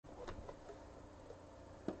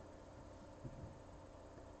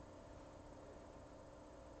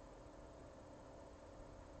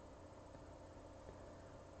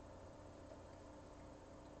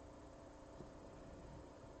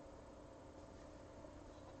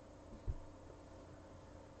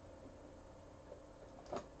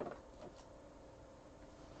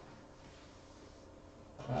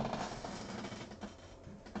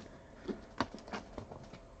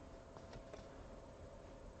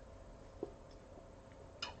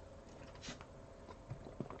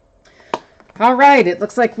All right, it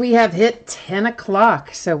looks like we have hit 10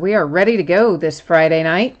 o'clock, so we are ready to go this Friday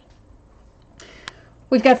night.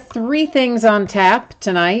 We've got three things on tap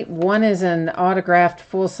tonight. One is an autographed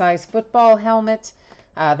full-size football helmet.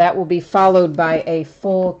 That will be followed by a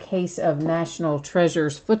full case of National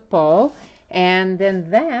Treasures Football. And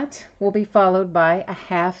then that will be followed by a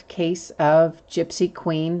half case of Gypsy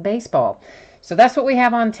Queen Baseball. So that's what we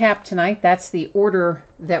have on tap tonight. That's the order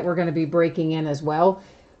that we're going to be breaking in as well.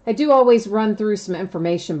 I do always run through some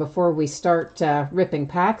information before we start ripping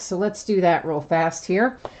packs, so let's do that real fast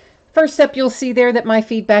here. First up, you'll see there that my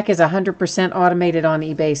feedback is 100% automated on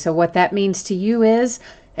eBay. So what that means to you is,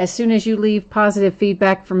 as soon as you leave positive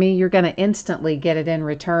feedback for me, you're going to instantly get it in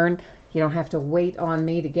return. You don't have to wait on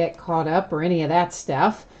me to get caught up or any of that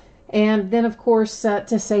stuff. And then, of course,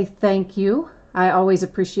 to say thank you. I always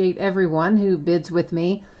appreciate everyone who bids with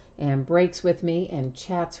me and breaks with me and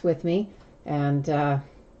chats with me. And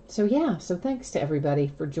so thanks to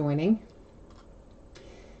everybody for joining.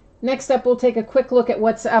 Next up, we'll take a quick look at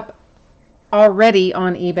what's up already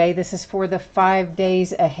on eBay. This is for the 5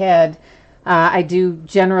 days ahead. I do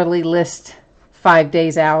generally list 5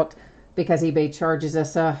 days out because eBay charges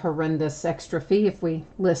us a horrendous extra fee if we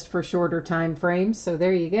list for shorter time frames. So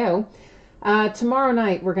there you go. Tomorrow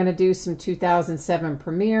night, we're going to do some 2007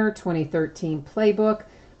 Premier, 2013 Playbook,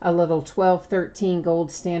 a little 12-13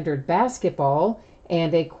 Gold Standard Basketball,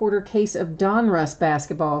 and a quarter case of Donruss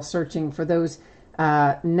Basketball, searching for those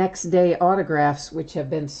next day autographs, which have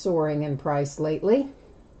been soaring in price lately.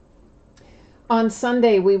 On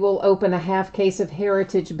Sunday, we will open a half case of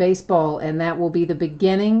Heritage Baseball, and that will be the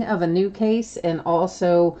beginning of a new case and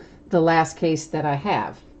also the last case that I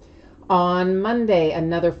have. On Monday,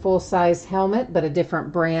 another full-size helmet, but a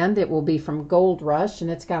different brand. It will be from Gold Rush, and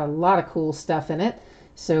it's got a lot of cool stuff in it.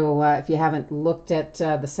 So if you haven't looked at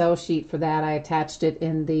the sell sheet for that, I attached it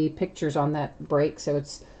in the pictures on that break, so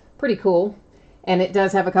it's pretty cool. And it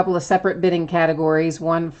does have a couple of separate bidding categories,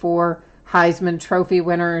 one for Heisman Trophy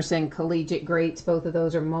winners and collegiate greats. Both of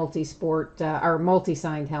those are multi-sport or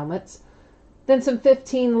multi-signed helmets. Then some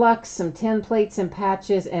 15 Lux, some 10 plates and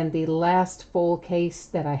patches, and the last full case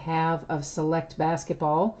that I have of Select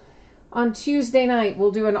Basketball. On Tuesday night,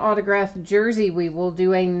 we'll do an autographed jersey. We will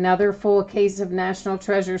do another full case of National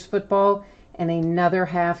Treasures Football and another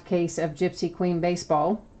half case of Gypsy Queen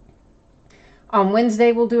Baseball. On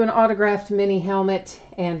Wednesday, we'll do an autographed mini helmet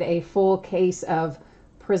and a full case of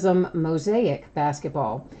Prism Mosaic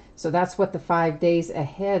Basketball. So that's what the 5 days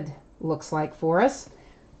ahead looks like for us.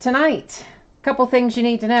 Tonight, a couple things you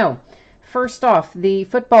need to know. First off, the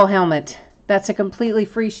football helmet. That's a completely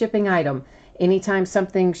free shipping item. Anytime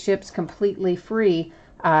something ships completely free,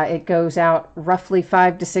 it goes out roughly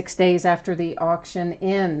 5 to 6 days after the auction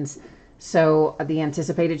ends. So the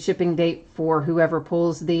anticipated shipping date for whoever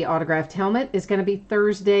pulls the autographed helmet is going to be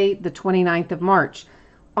Thursday, the 29th of March.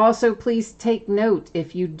 Also, please take note,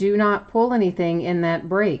 if you do not pull anything in that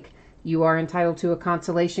break, you are entitled to a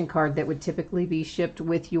consolation card that would typically be shipped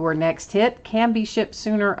with your next hit. Can be shipped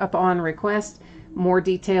sooner upon request. More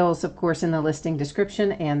details, of course, in the listing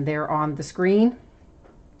description, and they're on the screen.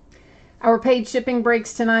 Our paid shipping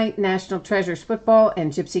breaks tonight, National Treasures Football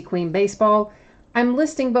and Gypsy Queen Baseball. I'm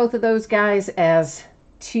listing both of those guys as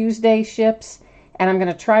Tuesday ships, and I'm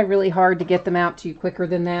going to try really hard to get them out to you quicker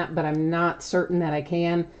than that, but I'm not certain that I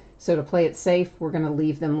can. So to play it safe, we're going to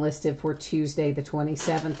leave them listed for Tuesday the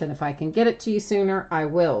 27th, and if I can get it to you sooner, I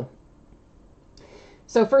will.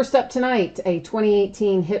 So first up tonight, a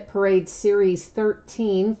 2018 Hit Parade Series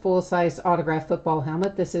 13 full-size autographed football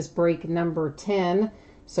helmet. This is break number 10,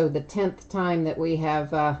 so the 10th time that we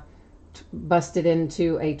have busted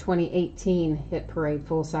into a 2018 Hit Parade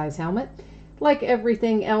full-size helmet. Like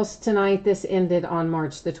everything else tonight, this ended on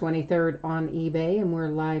March the 23rd on eBay, and we're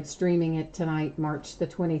live streaming it tonight, March the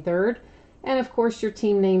 23rd. And of course, your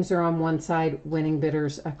team names are on one side, winning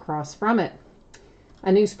bidders across from it.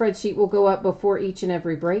 A new spreadsheet will go up before each and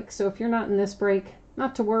every break, so if you're not in this break,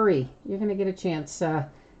 not to worry. You're going to get a chance to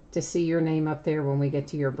see your name up there when we get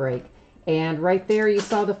to your break. And right there, you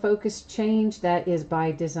saw the focus change. That is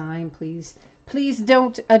by design. Please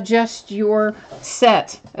don't adjust your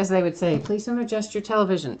set, as they would say. Please don't adjust your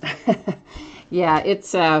television. Yeah,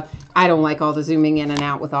 it's, I don't like all the zooming in and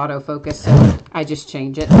out with autofocus, so I just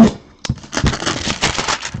change it.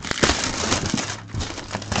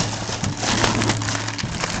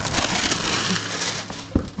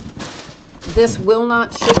 This will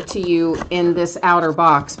not ship to you in this outer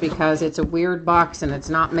box because it's a weird box and it's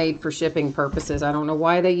not made for shipping purposes. I don't know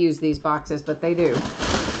why they use these boxes, but they do.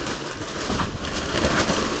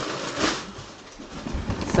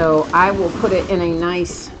 So I will put it in a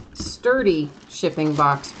nice sturdy shipping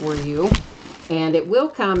box for you. And it will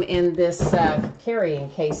come in this carrying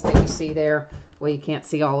case that you see there. Well, you can't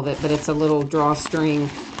see all of it, but it's a little drawstring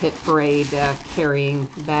Hit Parade carrying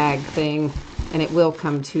bag thing. And it will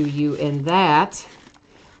come to you in that.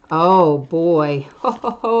 Oh, boy. Ho, ho,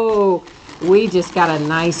 ho. We just got a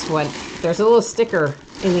nice one. There's a little sticker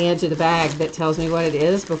in the edge of the bag that tells me what it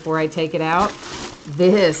is before I take it out.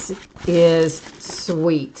 This is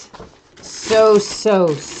sweet. So,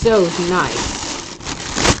 so, so nice.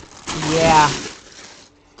 Yeah.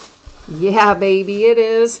 Yeah, baby, it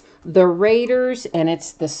is the Raiders, and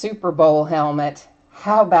it's the Super Bowl helmet.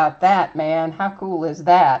 How about that, man? How cool is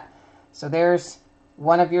that? So there's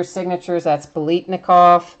one of your signatures. That's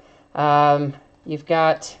Biletnikoff. You've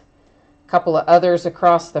got a couple of others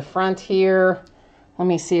across the front here. Let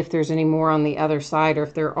me see if there's any more on the other side or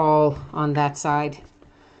if they're all on that side.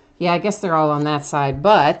 Yeah, I guess they're all on that side,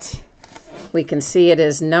 but we can see it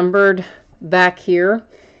is numbered back here.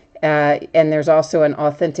 And there's also an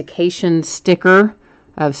authentication sticker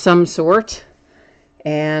of some sort.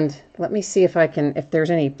 And let me see if I can, if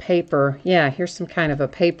there's any paper. Yeah, here's some kind of a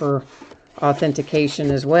paper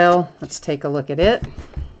authentication as well. Let's take a look at it.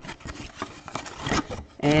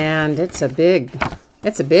 And it's a big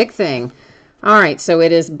thing. All right, so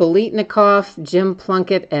it is Biletnikoff, Jim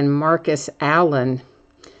Plunkett, and Marcus Allen.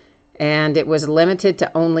 And it was limited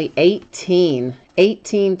to only 18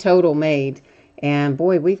 total made. And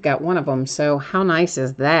boy, we've got one of them. So how nice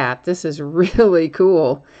is that? This is really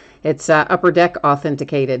cool. It's Upper Deck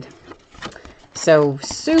authenticated. So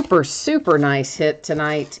super, super nice hit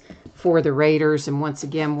tonight for the Raiders. And once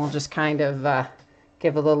again, we'll just kind of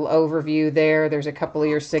give a little overview there. There's a couple of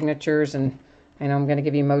your signatures. And I know I'm going to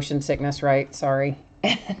give you motion sickness, right? Sorry.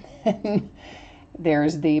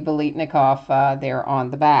 There's the Biletnikoff there on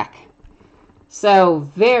the back. So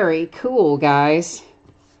very cool, guys.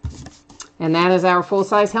 And that is our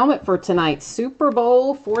full-size helmet for tonight. Super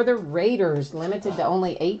Bowl for the Raiders. Limited to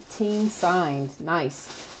only 18 signed. Nice.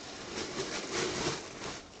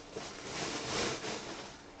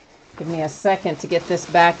 Give me a second to get this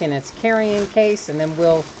back in its carrying case, and then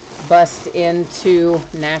we'll bust into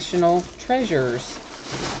National Treasures.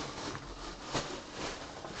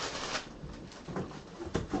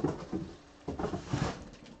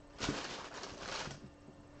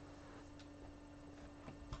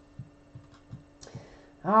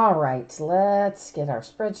 All right, let's get our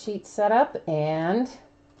spreadsheet set up and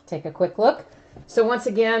take a quick look. So once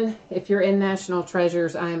again, if you're in National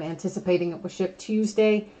Treasures, I am anticipating it will ship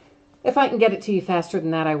Tuesday. If I can get it to you faster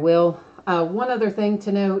than that, I will. One other thing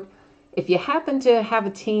to note, if you happen to have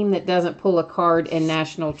a team that doesn't pull a card in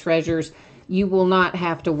National Treasures, you will not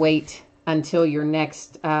have to wait until your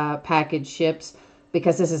next package ships,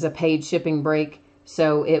 because this is a paid shipping break.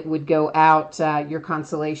 So it would go out, your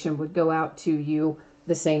consolation would go out to you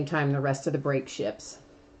the same time the rest of the break ships.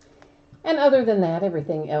 And other than that,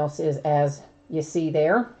 everything else is as you see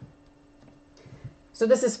there. So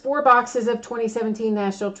this is 4 boxes of 2017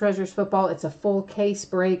 National Treasures Football. It's a full case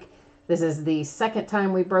break. This is the second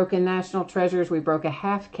time we broke in National Treasures. We broke a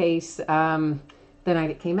half case the night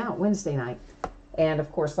it came out, Wednesday night. And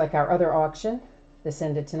of course, like our other auction, this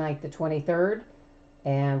ended tonight the 23rd.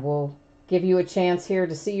 And we'll give you a chance here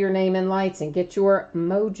to see your name in lights and get your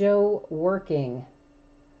mojo working.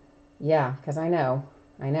 Yeah, because I know,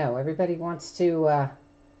 everybody wants to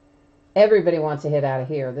hit out of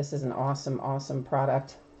here. This is an awesome, awesome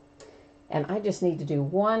product. And I just need to do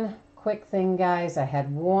one quick thing, guys. I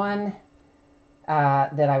had one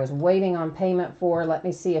that I was waiting on payment for. Let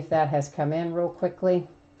me see if that has come in real quickly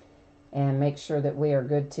and make sure that we are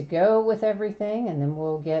good to go with everything. And then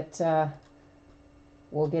we'll get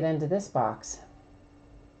into this box.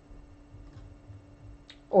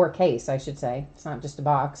 Or case, I should say. It's not just a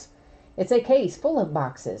box. It's a case full of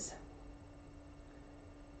boxes.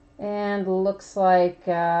 And looks like,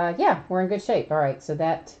 yeah, we're in good shape. All right, so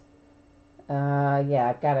that, yeah,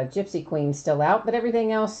 I've got a Gypsy Queen still out, but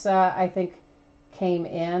everything else, I think, came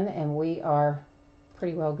in, and we are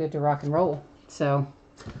pretty well good to rock and roll. So,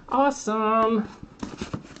 awesome.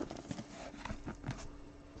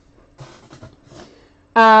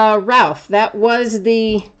 Ralph, that was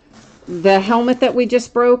the helmet that we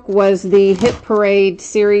just broke was the Hit Parade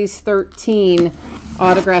Series 13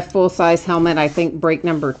 autographed full-size helmet. I think break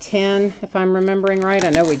number 10, if I'm remembering right. I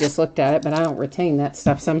know we just looked at it, but I don't retain that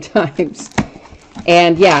stuff sometimes.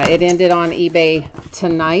 And yeah, it ended on eBay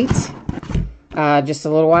tonight, just a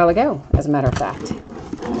little while ago, as a matter of fact.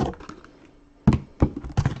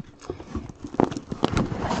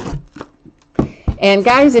 And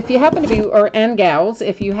guys, if you happen to be, and gals,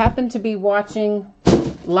 if you happen to be watching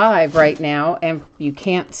live right now and you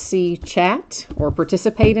can't see chat or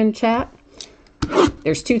participate in chat,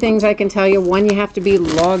 There's two things I can tell you. One, you have to be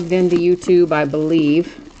logged into YouTube, I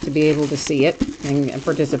believe, to be able to see it and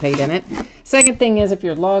participate in it. Second thing is, if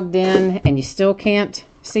you're logged in and you still can't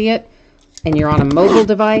see it and you're on a mobile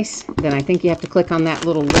device, then I think you have to click on that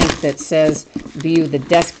little link that says view the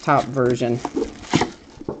desktop version.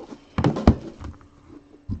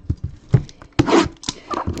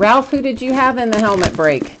 Ralph, who did you have in the helmet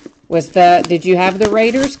break? Did you have the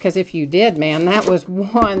Raiders? Because if you did, man, that was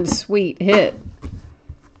one sweet hit.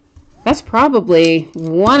 That's probably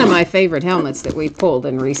one of my favorite helmets that we've pulled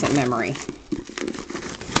in recent memory.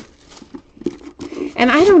 And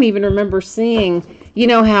I don't even remember seeing, you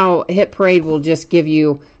know how Hit Parade will just give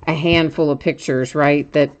you a handful of pictures,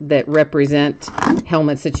 right, that represent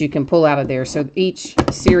helmets that you can pull out of there. So each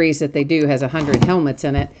series that they do has 100 helmets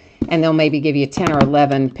in it, and they'll maybe give you 10 or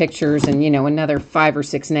 11 pictures and, you know, another 5 or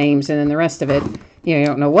 6 names, and then the rest of it, you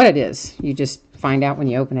don't know what it is. You just find out when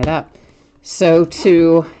you open it up. So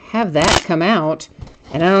to have that come out,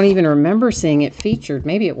 and I don't even remember seeing it featured.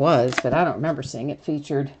 Maybe it was, but I don't remember seeing it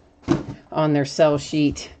featured on their sell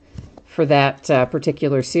sheet for that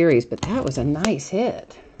particular series. But that was a nice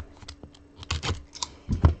hit.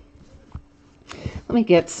 Let me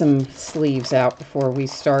get some sleeves out before we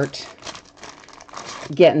start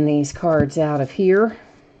getting these cards out of here.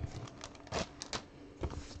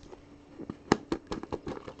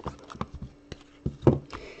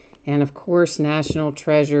 And of course, National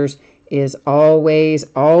Treasures is always,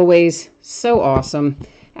 always so awesome.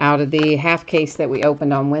 Out of the half case that we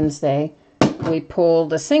opened on Wednesday, we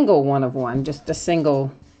pulled a single 1 of 1, just a single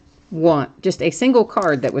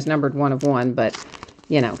card that was numbered 1 of 1, but,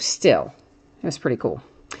 you know, still, it was pretty cool.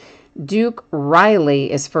 Duke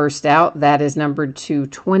Riley is first out. That is numbered to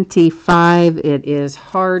 25. It is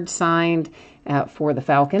hard signed for the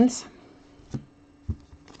Falcons.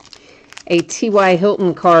 A T.Y.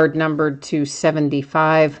 Hilton card numbered to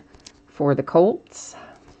 75 for the Colts.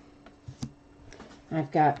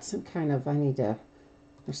 I've got some kind of, there's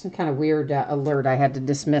some kind of weird alert I had to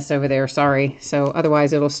dismiss over there, sorry. So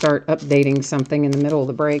otherwise it'll start updating something in the middle of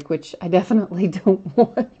the break, which I definitely don't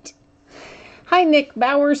want. Hi,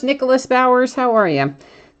 Nicholas Bowers, how are you?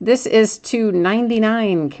 This is to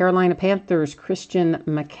 99 Carolina Panthers Christian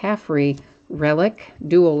McCaffrey relic,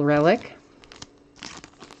 dual relic.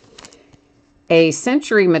 A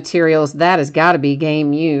Century Materials, that has got to be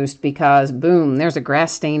game used because, boom, there's a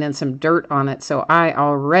grass stain and some dirt on it, so I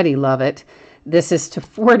already love it. This is to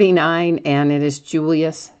 49, and it is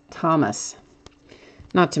Julius Thomas.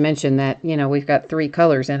 Not to mention that, you know, we've got 3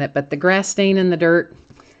 colors in it, but the grass stain and the dirt,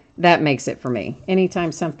 that makes it for me.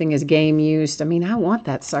 Anytime something is game used, I mean, I want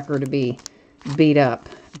that sucker to be beat up.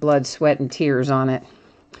 Blood, sweat, and tears on it.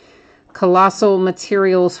 Colossal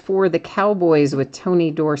Materials for the Cowboys with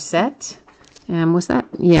Tony Dorsett. And was that?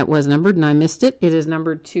 Yeah, it was numbered, and I missed it. It is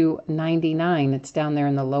numbered to 99. It's down there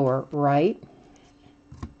in the lower right.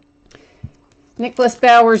 Nicholas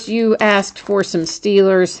Bowers, you asked for some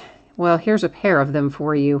Steelers. Well, here's a pair of them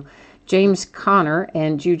for you. James Conner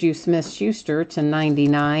and Juju Smith-Schuster to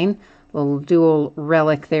 99. Little dual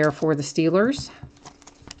relic there for the Steelers.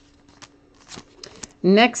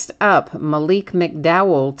 Next up, Malik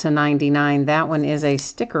McDowell to 99. That one is a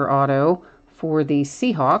sticker auto for the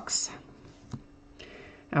Seahawks.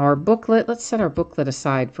 Our booklet, let's set our booklet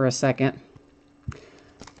aside for a second.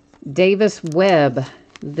 Davis Webb.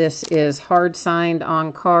 This is hard signed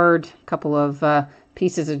on card. A couple of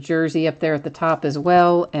pieces of jersey up there at the top as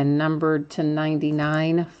well, and numbered to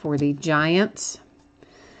 99 for the Giants.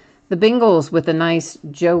 The Bengals with a nice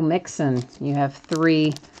Joe Mixon. You have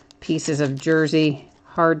 3 pieces of jersey,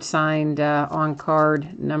 hard signed on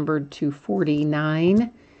card, numbered to 49.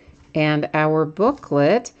 And our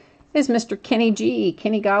booklet is Mr. Kenny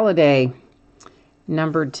Golladay,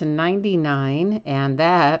 numbered to 99, and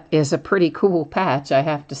that is a pretty cool patch, I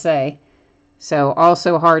have to say. So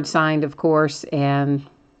also hard signed, of course, and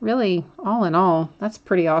really, all in all, that's a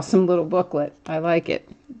pretty awesome little booklet. I like it.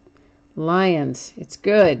 Lions, it's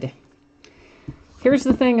good. Here's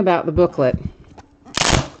the thing about the booklet.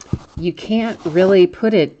 You can't really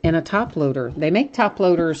put it in a top loader. They make top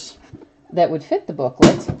loaders that would fit the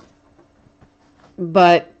booklet,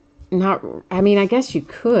 but not, I mean, I guess you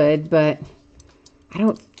could, but I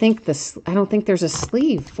don't think there's a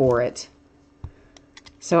sleeve for it.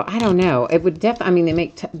 So I don't know. It would I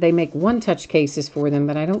mean, they make one-touch cases for them,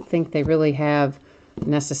 but I don't think they really have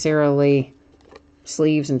necessarily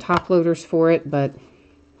sleeves and top loaders for it, but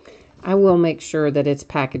I will make sure that it's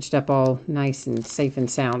packaged up all nice and safe and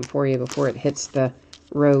sound for you before it hits the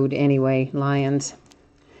road anyway, Lions.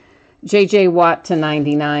 J.J. Watt to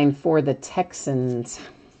 99 for the Texans.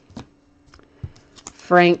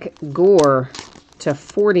 Frank Gore to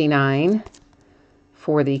 49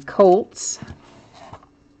 for the Colts.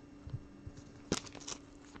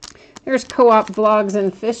 Here's Co-op Vlogs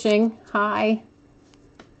and Fishing. Hi.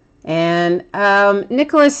 And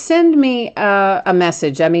Nicholas, send me a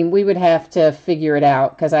message. I mean, we would have to figure it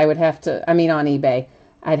out because I would have to, I mean, on eBay,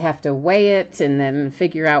 I'd have to weigh it and then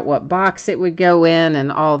figure out what box it would go in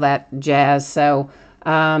and all that jazz. So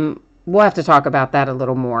we'll have to talk about that a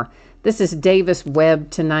little more. This is Davis Webb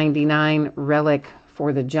to 99 relic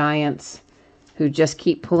for the Giants, who just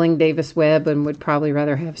keep pulling Davis Webb and would probably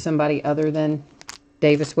rather have somebody other than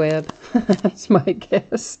Davis Webb. That's my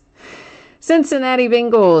guess. Cincinnati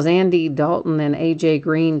Bengals, Andy Dalton and AJ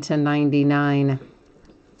Green to 99.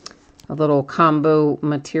 A little combo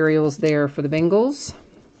materials there for the Bengals.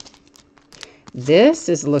 This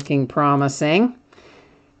is looking promising.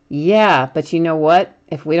 Yeah, but you know what?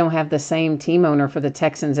 If we don't have the same team owner for the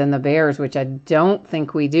Texans and the Bears, which I don't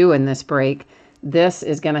think we do in this break, this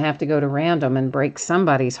is going to have to go to random and break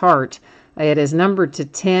somebody's heart. It is numbered to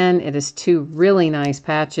 10. It is 2 really nice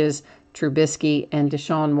patches, Trubisky and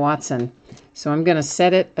Deshaun Watson. So I'm going to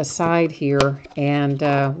set it aside here, and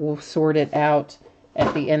we'll sort it out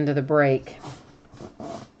at the end of the break.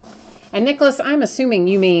 And Nicholas, I'm assuming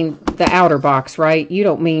you mean the outer box, right? You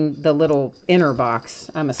don't mean the little inner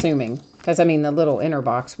box, I'm assuming. Because, I mean, the little inner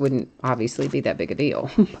box wouldn't obviously be that big a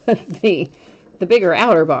deal. But the bigger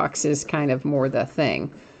outer box is kind of more the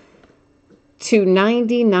thing. To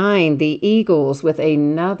 99, the Eagles with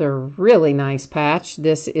another really nice patch.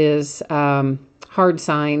 This is hard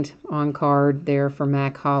signed on card there for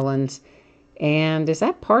Mac Hollins. And is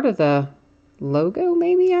that part of the logo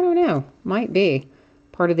maybe? I don't know. Might be.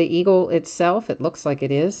 Part of the eagle itself. It looks like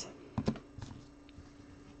it is.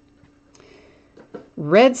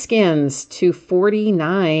 Redskins to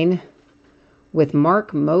 49 with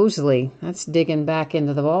Mark Mosley. That's digging back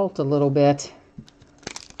into the vault a little bit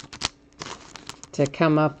to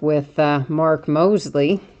come up with Mark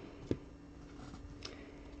Mosley.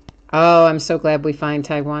 Oh, I'm so glad we find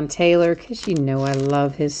Taiwan Taylor because you know I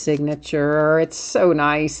love his signature. It's so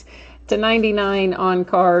nice. To 99 on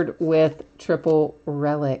card with triple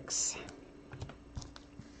relics.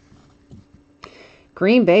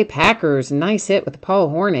 Green Bay Packers, nice hit with Paul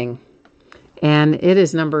Hornung. And it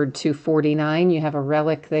is numbered to 49. You have a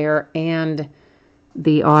relic there and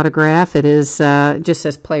the autograph. It is just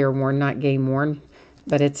says player worn, not game worn.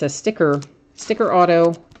 But it's a sticker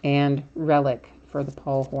auto and relic for the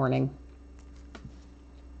Paul Hornung.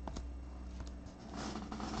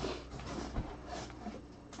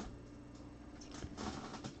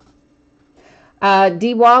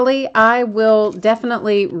 Diwali, I will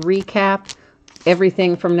definitely recap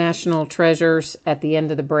everything from National Treasures at the end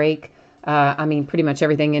of the break. I mean, pretty much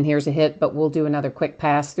everything in here is a hit, but we'll do another quick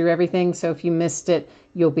pass through everything. So if you missed it,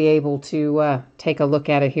 you'll be able to take a look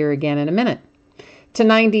at it here again in a minute. To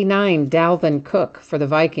 99, Dalvin Cook for the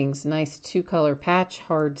Vikings. Nice 2-color patch,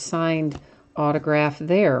 hard signed autograph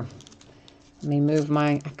there. Let me move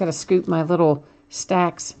I've got to scoot my little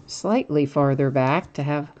stacks slightly farther back to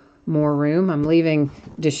have more room. I'm leaving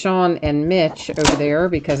Deshaun and Mitch over there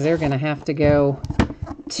because they're going to have to go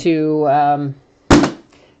to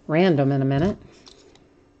random in a minute.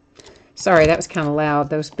 Sorry, that was kind of loud.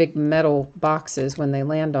 Those big metal boxes, when they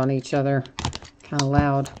land on each other, kind of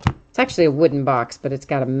loud. It's actually a wooden box, but it's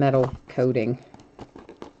got a metal coating.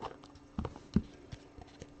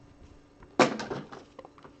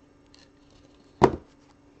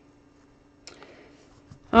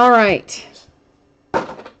 All right.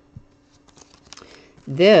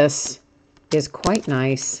 This is quite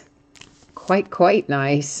nice. Quite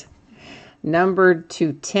nice. Numbered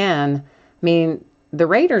to 10. I mean, the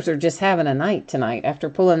Raiders are just having a night tonight after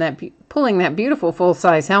pulling that beautiful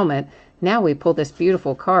full-size helmet. Now we pull this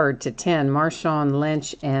beautiful card to 10. Marshawn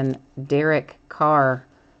Lynch and Derek Carr.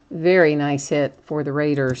 Very nice hit for the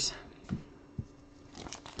Raiders.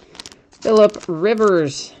 Phillip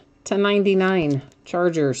Rivers to 99.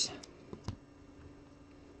 Chargers.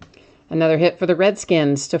 Another hit for the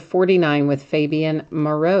Redskins to 49 with Fabian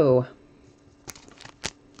Moreau.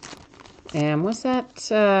 And what's that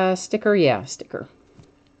sticker? Yeah, sticker.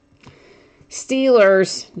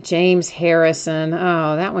 Steelers, James Harrison.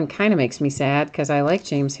 Oh, that one kind of makes me sad because I like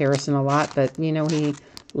James Harrison a lot, but, you know, he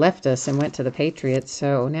left us and went to the Patriots,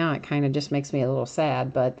 so now it kind of just makes me a little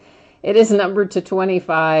sad. But it is numbered to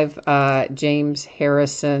 25, James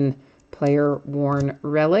Harrison, player-worn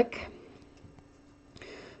relic.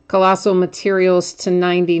 Colossal Materials to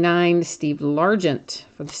 99, Steve Largent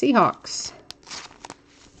for the Seahawks.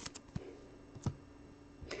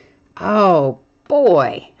 Oh,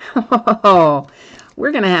 boy.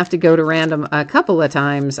 We're going to have to go to random a couple of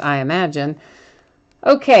times, I imagine.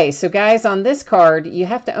 Okay, so guys, on this card, you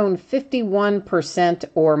have to own 51%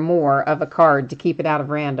 or more of a card to keep it out of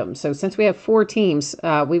random. So since we have 4 teams,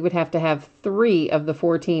 we would have to have 3 of the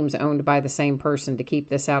 4 teams owned by the same person to keep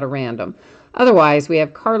this out of random. Otherwise, we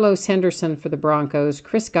have Carlos Henderson for the Broncos,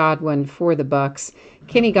 Chris Godwin for the Bucks,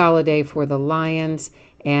 Kenny Golladay for the Lions,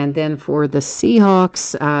 and then for the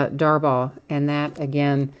Seahawks, Darbaugh. And that,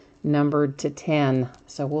 again, numbered to 10.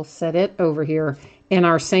 So we'll set it over here in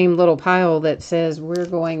our same little pile that says we're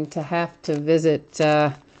going to have to visit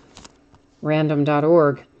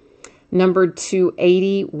random.org. Numbered to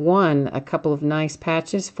 81, a couple of nice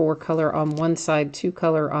patches, 4 color on one side, 2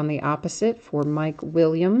 color on the opposite for Mike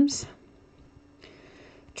Williams.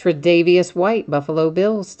 Tre'Davious White, Buffalo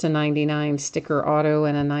Bills to 99, sticker auto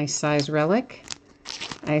and a nice size relic.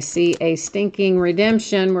 I see a stinking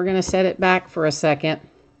redemption. We're going to set it back for a second.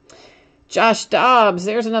 Josh Dobbs,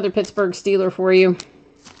 there's another Pittsburgh Steeler for you.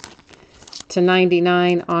 To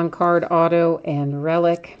 99 on card auto and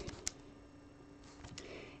relic.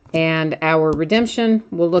 And our redemption,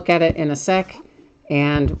 we'll look at it in a sec.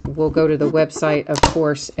 And we'll go to the website, of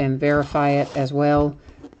course, and verify it as well.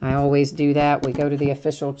 I always do that. We go to the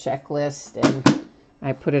official checklist and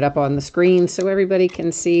I put it up on the screen so everybody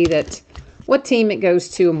can see that what team it goes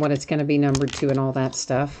to and what it's going to be numbered to and all that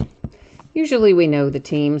stuff. Usually we know the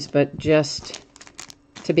teams, but just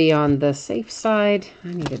to be on the safe side,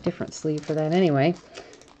 I need a different sleeve for that anyway.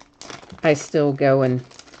 I still go and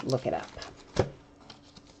look it up.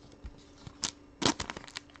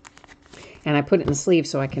 And I put it in the sleeve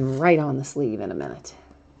so I can write on the sleeve in a minute.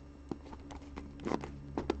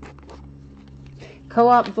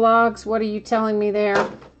 Co-op vlogs, what are you telling me there?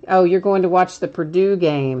 Oh, you're going to watch the Purdue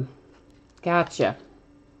game. Gotcha.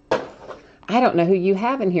 I don't know who you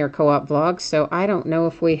have in here, Co-op Vlogs, so I don't know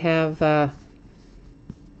if we have but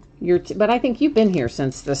I think you've been here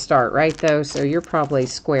since the start, right, though? So you're probably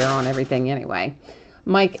square on everything anyway.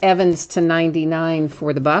 Mike Evans to 99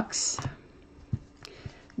 for the Bucks.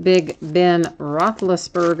 Big Ben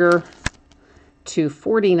Roethlisberger to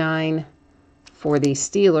 49 for the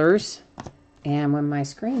Steelers. And when my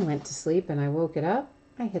screen went to sleep and I woke it up,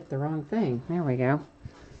 I hit the wrong thing. There we go.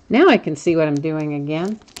 Now I can see what I'm doing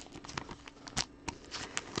again.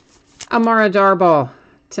 Amara Darbaugh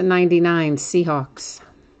to 99, Seahawks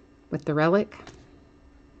with the relic.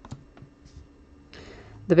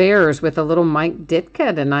 The Bears with a little Mike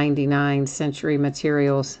Ditka to 99, Century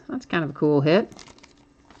Materials. That's kind of a cool hit.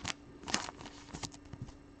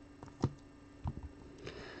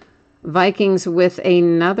 Vikings with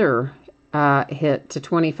another hit to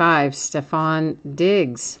 25, Stephon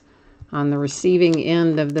Diggs on the receiving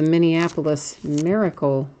end of the Minneapolis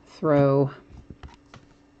Miracle throw.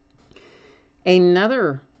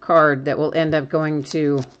 Another card that will end up going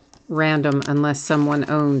to random unless someone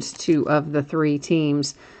owns 2 of the 3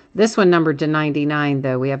 teams. This one numbered to 99,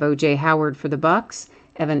 though. We have O.J. Howard for the Bucks,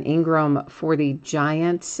 Evan Ingram for the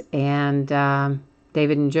Giants, and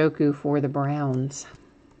David Njoku for the Browns.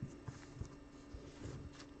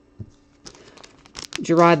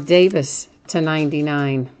 Gerard Davis to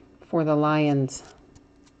 99 for the Lions.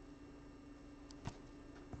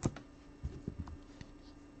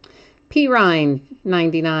 P. Ryan,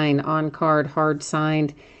 99, on-card,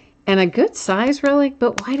 hard-signed, and a good size relic,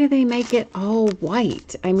 but why do they make it all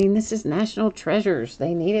white? I mean, this is National Treasures.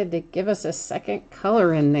 They needed to give us a second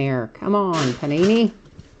color in there. Come on, Panini.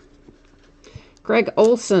 Greg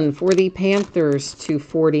Olsen for the Panthers to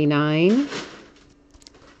 49.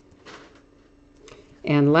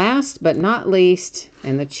 And last but not least,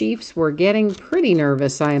 and the Chiefs were getting pretty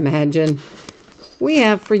nervous, I imagine, we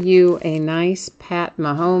have for you a nice Pat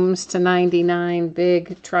Mahomes to 99,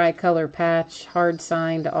 big tricolor patch,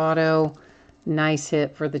 hard-signed auto. Nice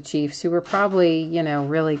hit for the Chiefs, who were probably, you know,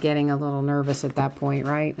 really getting a little nervous at that point,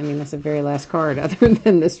 right? I mean, that's the very last card other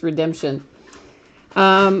than this redemption.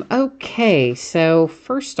 Okay, so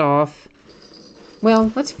first off,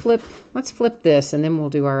 well, let's flip this, and then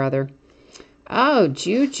we'll do our other. Oh,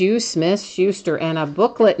 Juju Smith-Schuster, and a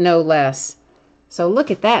booklet, no less. So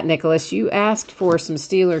look at that, Nicholas. You asked for some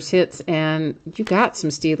Steelers hits, and you got some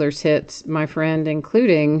Steelers hits, my friend,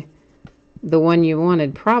 including the one you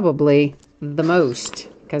wanted probably the most,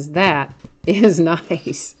 because that is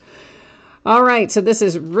nice. All right, so this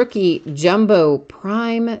is Rookie Jumbo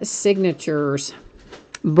Prime Signatures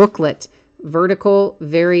booklet, vertical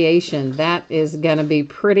variation. That is going to be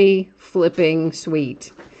pretty flipping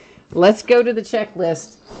sweet. Let's go to the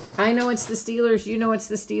checklist. I know it's the Steelers. You know it's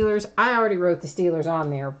the Steelers. I already wrote the Steelers on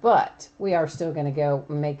there, but we are still going to go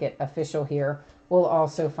make it official here. We'll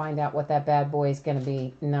also find out what that bad boy is going to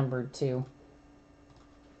be numbered to.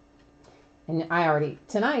 And I already,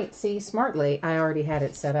 tonight, see, smartly, I already had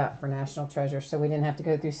it set up for National Treasures, so we didn't have to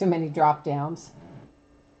go through so many drop downs.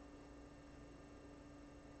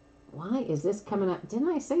 Why is this coming up? Didn't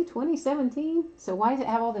I say 2017? So why does it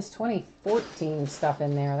have all this 2014 stuff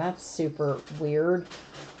in there? That's super weird.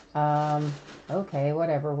 Okay,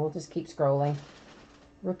 whatever. We'll just keep scrolling.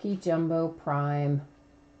 Rookie Jumbo Prime.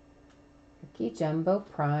 Rookie Jumbo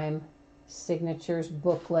Prime. Signatures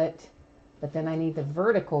booklet. But then I need the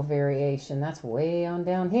vertical variation. That's way on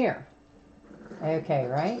down here. Okay,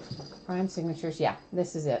 right? Prime signatures. Yeah,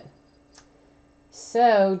 this is it.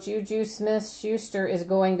 So, Juju Smith-Schuster is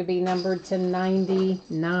going to be numbered to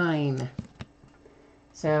 99.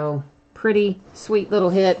 So, pretty sweet little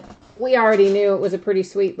hit. We already knew it was a pretty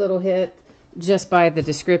sweet little hit just by the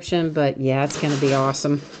description, but yeah, it's going to be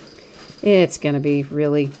awesome. It's going to be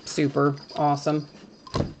really super awesome.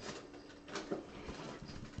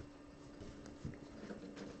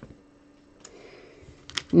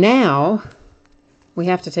 Now, we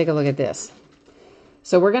have to take a look at this.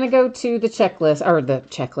 So we're going to go to the checklist, or the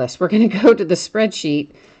checklist. We're going to go to the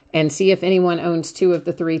spreadsheet and see if anyone owns 2 of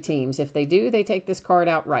the 3 teams. If they do, they take this card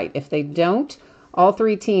outright. If they don't, all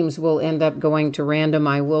 3 teams will end up going to random.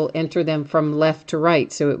 I will enter them from left to right,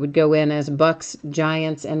 so it would go in as Bucks,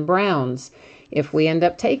 Giants, and Browns. If we end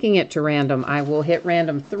up taking it to random, I will hit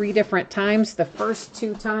random 3 different times. The first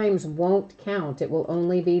 2 times won't count. It will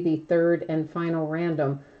only be the third and final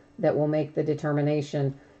random that will make the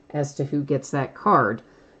determination as to who gets that card.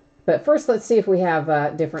 But first, let's see if we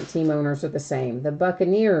have different team owners are the same. The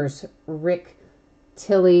Buccaneers, Rick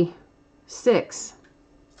Tilley 6.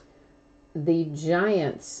 The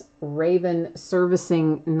Giants, Raven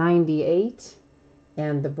Servicing 98.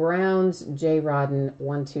 And the Browns, J Rodden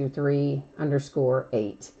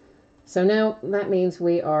 123_8. So now that means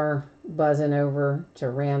we are buzzing over to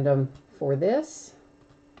random for this.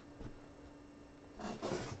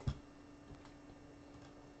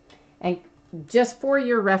 And just for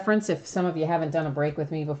your reference, if some of you haven't done a break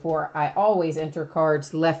with me before, I always enter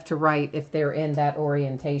cards left to right if they're in that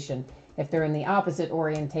orientation. If they're in the opposite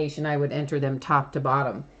orientation, I would enter them top to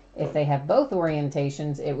bottom. If they have both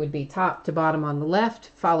orientations, it would be top to bottom on the left,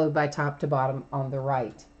 followed by top to bottom on the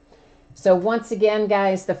right. So once again,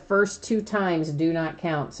 guys, the first 2 times do not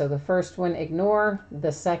count. So the first one, ignore.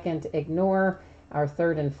 The second, ignore. Our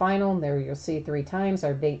third and final, there you'll see 3 times.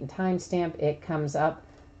 Our date and time stamp, it comes up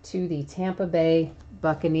to the Tampa Bay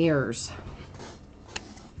Buccaneers.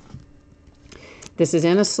 This is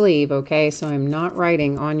in a sleeve, okay? So I'm not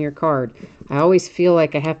writing on your card. I always feel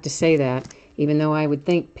like I have to say that, even though I would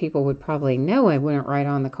think people would probably know I wouldn't write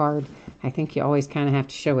on the card. I think you always kind of have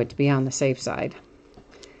to show it to be on the safe side.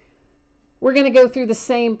 We're going to go through the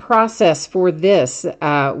same process for this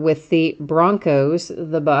with the Broncos,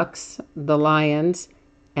 the Bucks, the Lions,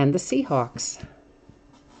 and the Seahawks.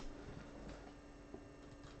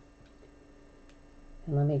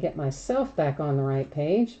 And let me get myself back on the right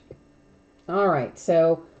page. All right,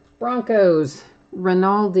 so Broncos,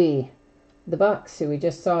 Rinaldi. The Bucks, who we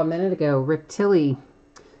just saw a minute ago, Rick Tilley.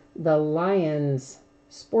 The Lions,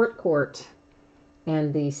 Sport Court.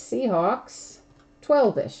 And the Seahawks,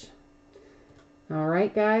 12-ish. All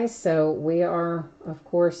right, guys, so we are, of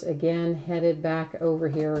course, again, headed back over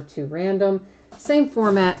here to random. Same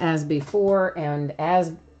format as before, and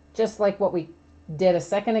as just like what we did a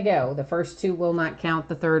second ago, the first 2 will not count.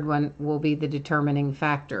 The third one will be the determining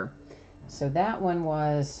factor. So that one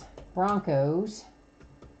was Broncos,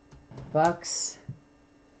 Bucks,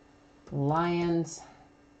 Lions,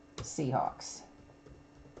 Seahawks.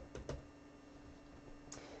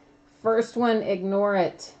 First one, ignore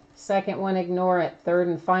it. Second one, ignore it. Third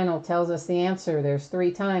and final tells us the answer. There's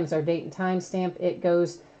 3 times. Our date and time stamp, it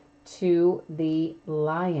goes to the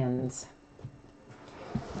Lions.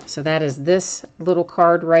 So that is this little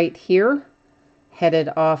card right here, headed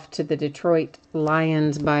off to the Detroit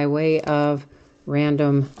Lions by way of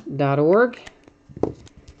random.org.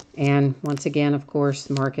 And once again, of course,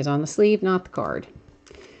 the mark is on the sleeve, not the card.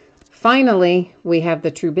 Finally, we have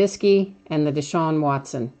the Trubisky and the Deshaun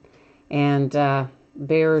Watson. And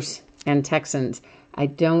Bears and Texans. I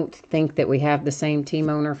don't think that we have the same team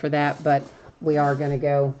owner for that, but we are going to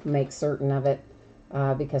go make certain of it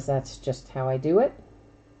because that's just how I do it.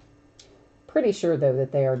 Pretty sure, though,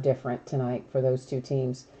 that they are different tonight for those 2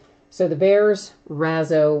 teams. So the Bears,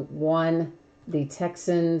 Razzo 1. The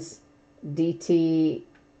Texans, DT,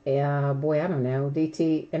 boy, I don't know,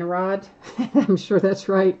 DT Inarad. I'm sure that's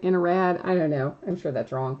right. Inarad. I don't know. I'm sure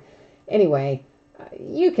that's wrong. Anyway,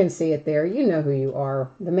 you can see it there. You know who you are.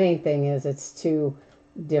 The main thing is it's 2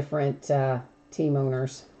 different team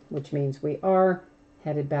owners, which means we are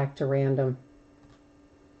headed back to random.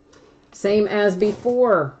 Same as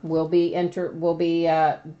before, will be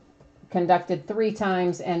conducted 3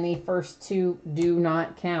 times, and the first 2 do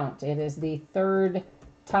not count. It is the 3rd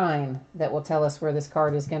time that will tell us where this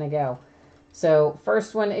card is going to go. So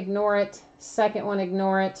first one, ignore it. Second one,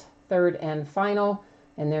 ignore it. Third and final.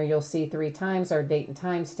 And there you'll see 3 times our date and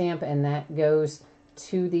time stamp, and that goes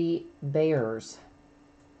to the Bears.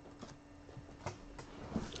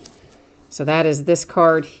 So that is this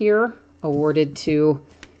card here, awarded to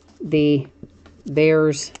the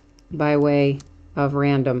Bears by way of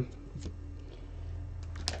random.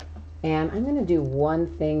 And I'm going to do one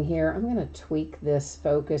thing here. I'm going to tweak this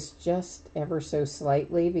focus just ever so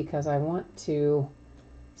slightly because I want to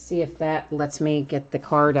see if that lets me get the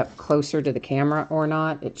card up closer to the camera or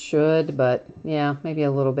not. It should, but yeah, maybe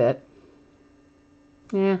a little bit.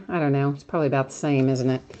 Yeah, I don't know. It's probably about the same, isn't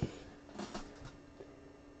it?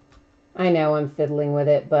 I know I'm fiddling with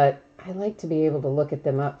it, but I like to be able to look at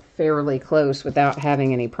them up fairly close without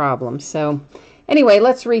having any problems. So anyway,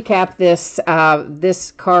 let's recap this.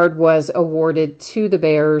 This card was awarded to the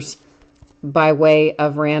Bears by way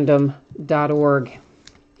of random.org.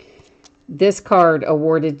 This card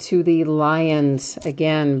awarded to the Lions,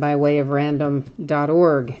 again, by way of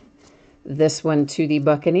random.org. This one to the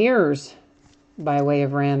Buccaneers by way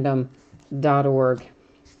of random.org.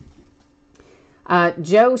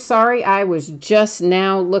 Joe, sorry, I was just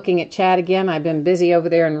now looking at chat again. I've been busy over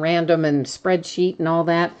there in random and spreadsheet and all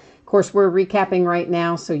that. Of course, we're recapping right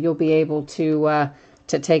now, so you'll be able to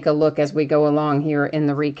take a look as we go along here in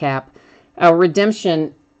the recap. Our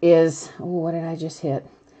redemption is, oh, what did I just hit?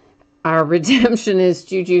 Our redemption is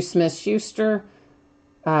Juju Smith-Schuster,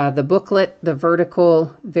 the booklet, the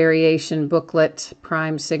vertical variation booklet,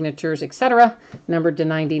 prime signatures, etc., numbered to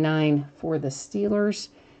 99 for the Steelers.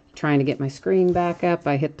 Trying to get my screen back up.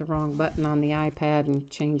 I hit the wrong button on the iPad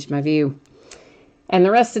and changed my view. And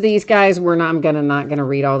the rest of these guys, I'm not gonna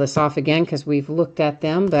read all this off again because we've looked at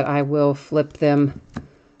them, but I will flip them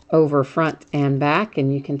over front and back,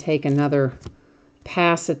 and you can take another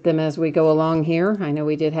pass at them as we go along here. I know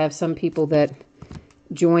we did have some people that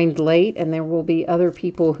joined late, and there will be other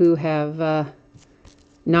people who have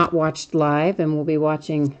not watched live and will be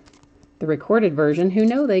watching the recorded version, who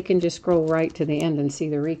know they can just scroll right to the end and see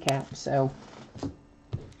the recap. So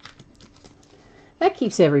that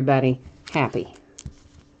keeps everybody happy.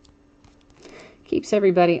 Keeps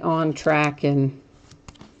everybody on track and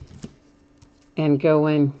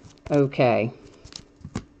going okay.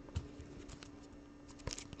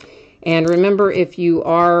 And remember, if you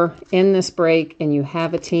are in this break and you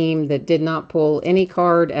have a team that did not pull any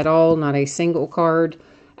card at all, not a single card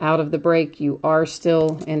out of the break, you are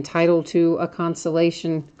still entitled to a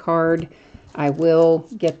consolation card. I will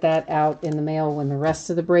get that out in the mail when the rest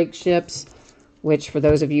of the break ships, which for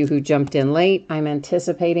those of you who jumped in late, I'm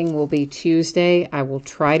anticipating will be Tuesday. I will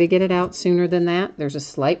try to get it out sooner than that. There's a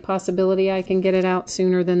slight possibility I can get it out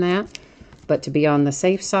sooner than that. But to be on the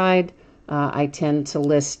safe side, I tend to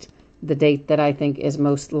list the date that I think is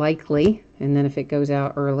most likely. And then if it goes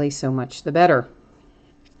out early, so much the better.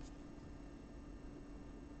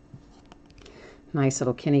 Nice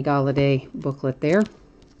little Kenny Galladay booklet there.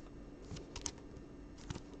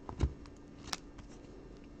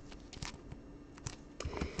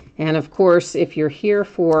 And of course, if you're here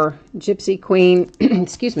for Gypsy Queen,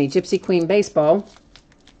 excuse me, Gypsy Queen Baseball,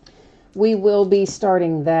 we will be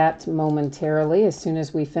starting that momentarily. As soon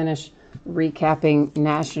as we finish recapping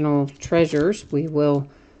National Treasures, we will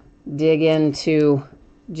dig into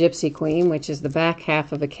Gypsy Queen, which is the back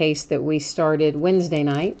half of a case that we started Wednesday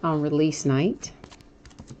night on release night.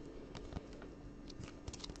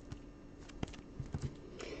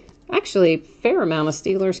 Actually, a fair amount of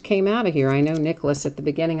Steelers came out of here. I know Nicholas at the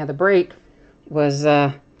beginning of the break was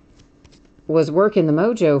working the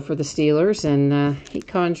mojo for the Steelers, and he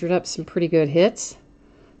conjured up some pretty good hits.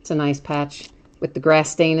 It's a nice patch with the grass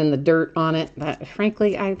stain and the dirt on it. But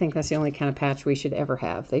frankly, I think that's the only kind of patch we should ever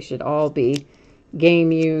have. They should all be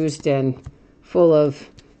game used and full of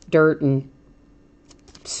dirt and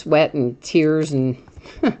sweat and tears and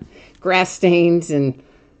grass stains and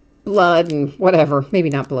blood and whatever.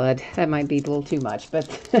 Maybe not blood. That might be a little too much, but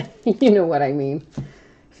you know what I mean.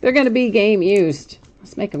 If they're going to be game used,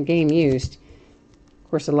 let's make them game used. Of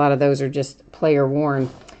course, a lot of those are just player worn.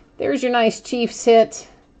 There's your nice Chiefs hit,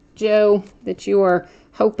 Joe, that you are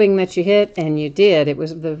hoping that you hit, and you did. It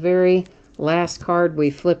was the very last card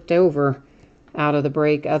we flipped over out of the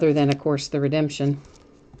break, other than, of course, the redemption.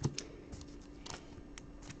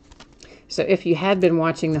 So if you had been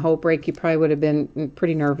watching the whole break, you probably would have been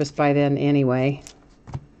pretty nervous by then anyway.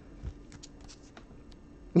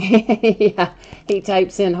 Yeah, he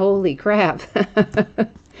types in, holy crap.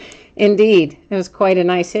 Indeed. It was quite a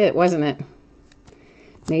nice hit, wasn't it?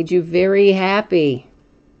 Made you very happy.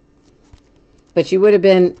 But you would have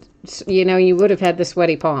been, you know, you would have had the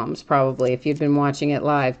sweaty palms probably if you'd been watching it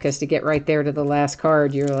live, because to get right there to the last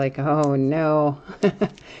card, you're like, oh no.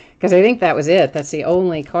 Because I think that was it. That's the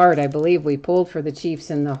only card I believe we pulled for the Chiefs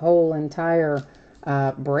in the whole entire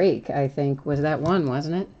break, I think. Was that one,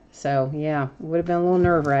 wasn't it? So, yeah, it would have been a little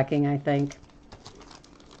nerve-wracking, I think.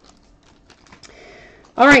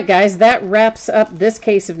 All right, guys, that wraps up this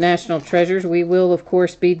case of National Treasures. We will, of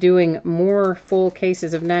course, be doing more full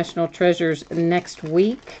cases of National Treasures next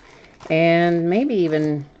week, and maybe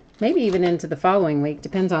even into the following week.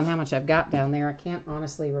 Depends on how much I've got down there. I can't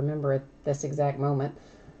honestly remember at this exact moment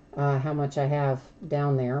how much I have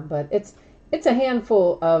down there, but it's a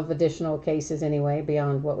handful of additional cases anyway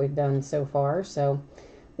beyond what we've done so far. So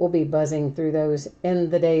we'll be buzzing through those in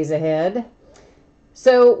the days ahead.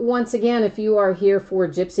 So once again, if you are here for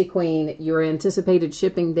Gypsy Queen, your anticipated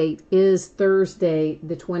shipping date is Thursday,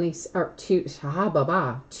 the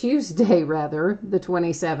Tuesday rather, the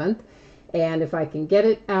 27th. And if I can get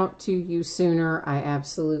it out to you sooner, I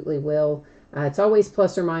absolutely will. It's always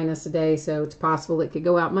plus or minus a day, so it's possible it could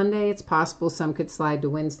go out Monday. It's possible some could slide to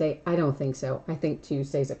Wednesday. I don't think so. I think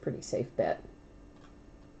Tuesday's a pretty safe bet.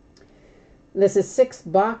 This is 6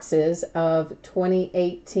 boxes of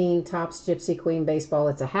 2018 Topps Gypsy Queen Baseball.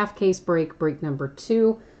 It's a half case break, break number 2.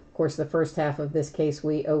 Of course, the first half of this case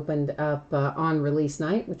we opened up on release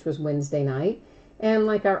night, which was Wednesday night. And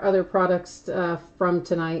like our other products from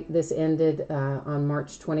tonight, this ended on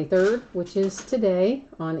March 23rd, which is today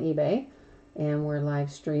on eBay. And we're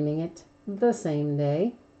live streaming it the same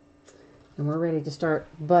day. And we're ready to start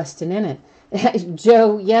busting in it.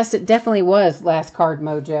 Joe, yes, it definitely was Last Card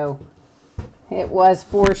Mojo. It was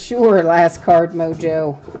for sure Last Card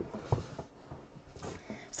Mojo.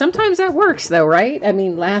 Sometimes that works though, right? I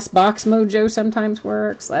mean, Last Box Mojo sometimes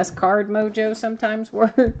works. Last Card Mojo sometimes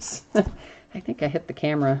works. I think I hit the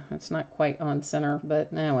camera. It's not quite on center,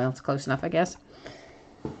 but well, it's close enough, I guess.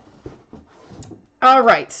 All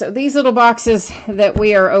right, so these little boxes that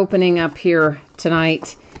we are opening up here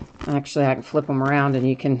tonight, actually I can flip them around and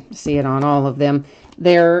you can see it on all of them.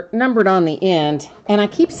 They're numbered on the end, and I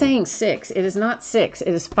keep saying 6. It is not 6.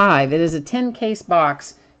 It is 5. It is a 10-case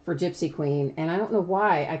box for Gypsy Queen, and I don't know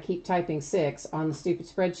why I keep typing 6 on the stupid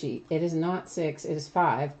spreadsheet. It is not 6. It is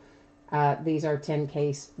 5. These are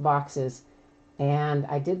 10-case boxes, and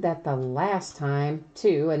I did that the last time,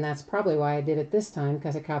 too, and that's probably why I did it this time,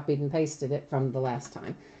 because I copied and pasted it from the last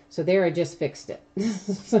time. So there, I just fixed it.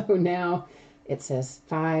 So now it says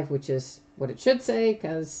 5, which is what it should say,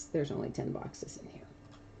 because there's only 10 boxes in here.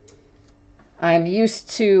 I'm used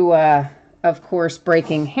to, of course,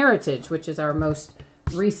 breaking Heritage, which is our most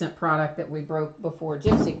recent product that we broke before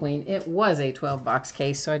Gypsy Queen. It was a 12-box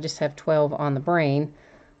case, so I just have 12 on the brain.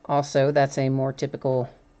 Also, that's a more typical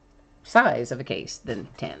size of a case than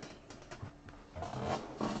 10.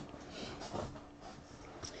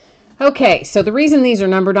 Okay, so the reason these are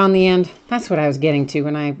numbered on the end, that's what I was getting to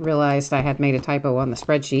when I realized I had made a typo on the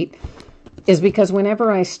spreadsheet, is because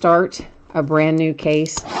whenever I start a brand new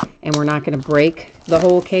case and we're not going to break the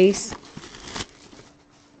whole case,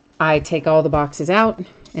 I take all the boxes out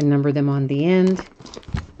and number them on the end,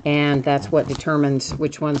 and that's what determines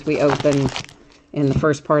which ones we open in the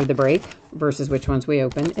first part of the break versus which ones we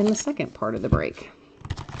open in the second part of the break.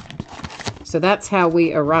 So that's how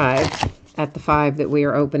we arrived at the 5 that we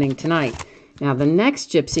are opening tonight. Now the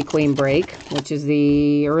next Gypsy Queen break, which is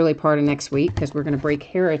the early part of next week, because we're going to break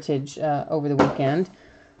Heritage over the weekend,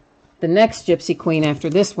 the next Gypsy Queen after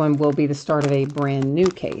this one will be the start of a brand new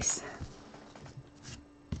case.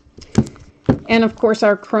 And of course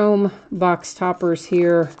our chrome box toppers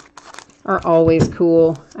here are always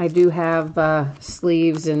cool. I do have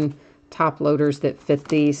sleeves and top loaders that fit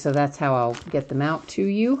these, so that's how I'll get them out to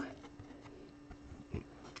you.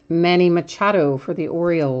 Manny Machado for the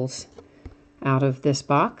Orioles out of this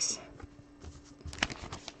box.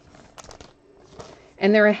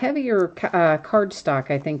 And they're a heavier card stock,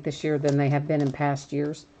 I think, this year than they have been in past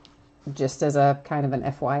years, just as a kind of an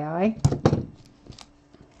FYI.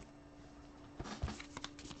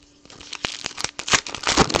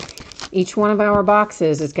 Each one of our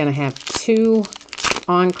boxes is going to have 2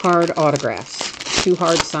 on-card autographs, 2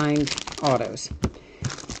 hard-signed autos.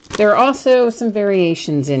 There are also some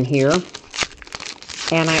variations in here,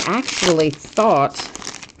 and I actually thought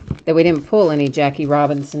that we didn't pull any Jackie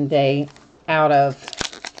Robinson Day out of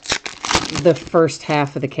the first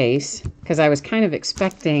half of the case, because I was kind of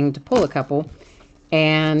expecting to pull a couple,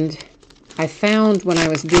 and I found when I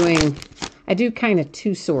was doing, I do kind of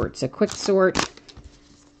 2 sorts, a quick sort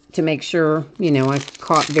to make sure, you know, I've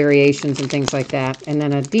caught variations and things like that. And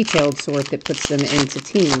then a detailed sort that puts them into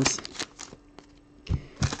teams.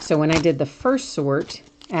 So when I did the first sort,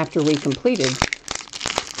 after we completed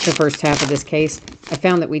the first half of this case, I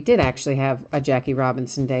found that we did actually have a Jackie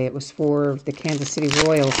Robinson Day. It was for the Kansas City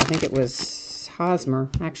Royals. I think it was Hosmer,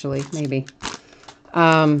 actually, maybe.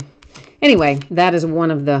 Anyway, that is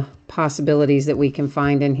one of the possibilities that we can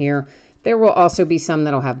find in here. There will also be some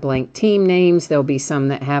that'll have blank team names. There'll be some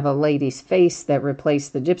that have a lady's face that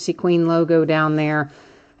replaced the Gypsy Queen logo down there,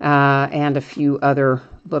 and a few other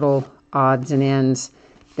little odds and ends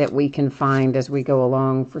that we can find as we go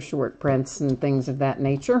along for short prints and things of that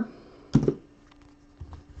nature.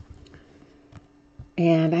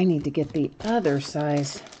 And I need to get the other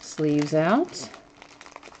size sleeves out.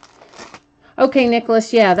 Okay,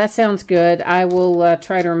 Nicholas, yeah, that sounds good. I will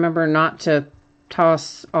try to remember not to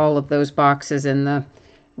toss all of those boxes in the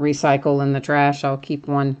recycle and the trash. I'll keep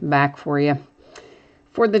one back for you.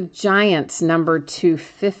 For the Giants, number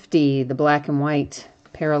 250, the black and white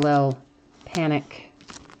parallel panic.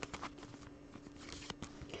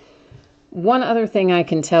 One other thing I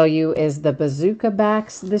can tell you is the bazooka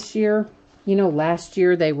backs this year. You know, last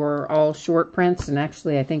year they were all short prints and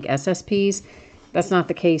actually I think SSPs. That's not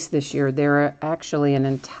the case this year. They're actually an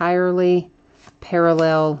entirely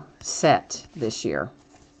parallel set this year.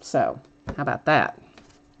 So, how about that?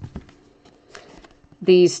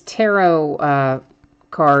 These tarot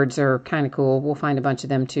cards are kind of cool. We'll find a bunch of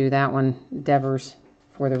them too. That one, Devers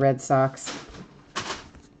for the Red Sox.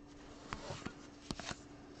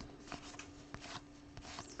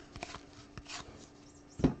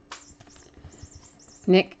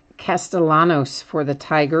 Nick Castellanos for the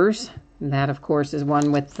Tigers. And that, of course, is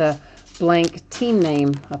one with the blank team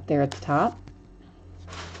name up there at the top.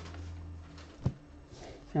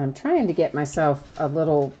 And I'm trying to get myself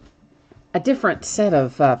a different set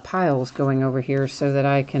of piles going over here so that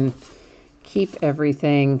I can keep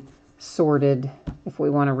everything sorted if we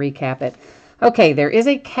want to recap it. Okay, there is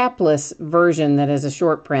a capless version that is a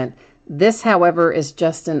short print. This, however, is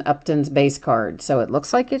just an Upton's base card. So it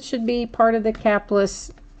looks like it should be part of the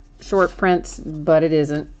capless short prints, but it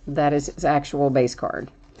isn't. That is his actual base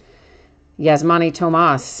card. Yasmani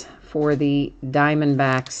Tomas for the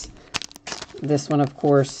Diamondbacks. This one, of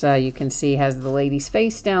course, you can see has the lady's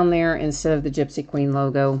face down there instead of the Gypsy Queen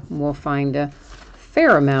logo. We'll find a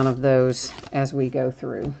fair amount of those as we go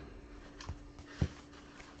through.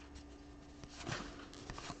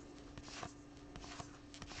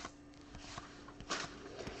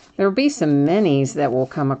 There will be some minis that we'll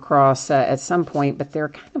come across at some point, but they're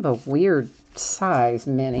kind of a weird size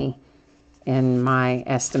mini in my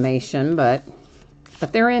estimation, but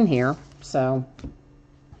they're in here, so.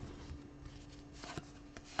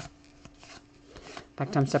 In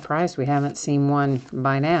fact, I'm surprised we haven't seen one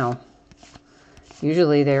by now.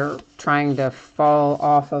 Usually they're trying to fall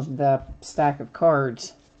off of the stack of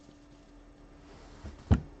cards.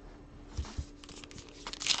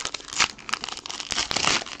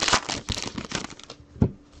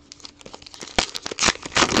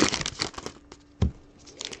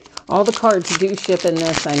 All the cards do ship in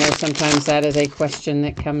this. I know sometimes that is a question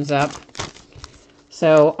that comes up.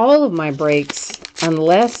 So all of my breaks,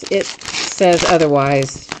 unless it says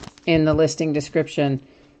otherwise in the listing description,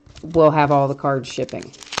 will have all the cards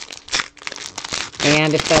shipping.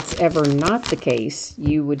 And if that's ever not the case,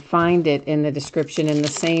 you would find it in the description in the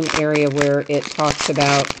same area where it talks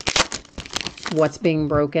about what's being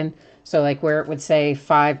broken. So like where it would say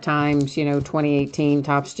 5 times, you know, 2018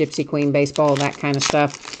 Topps Gypsy Queen Baseball, that kind of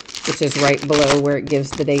stuff, which is right below where it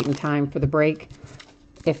gives the date and time for the break.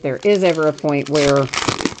 If there is ever a point where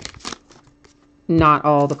not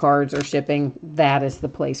all the cards are shipping, that is the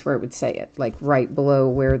place where it would say it, like right below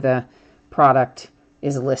where the product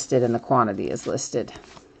is listed and the quantity is listed.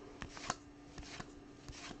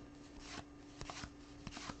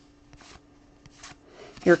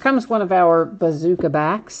 Here comes one of our bazooka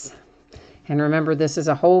backs. And remember, this is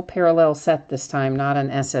a whole parallel set this time, not an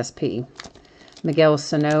SSP. Miguel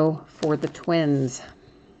Sano for the Twins.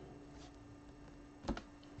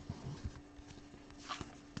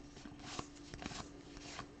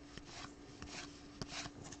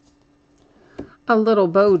 A little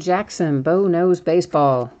Bo Jackson, Bo Knows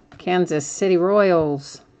Baseball, Kansas City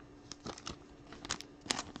Royals.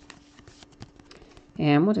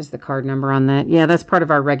 And what is the card number on that? Yeah, that's part of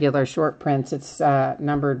our regular short prints. It's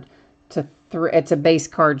numbered to 3. It's a base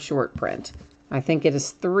card short print. I think it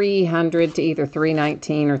is 300 to either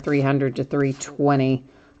 319 or 300 to 320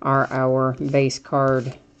 are our base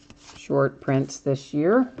card short prints this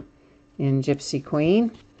year in Gypsy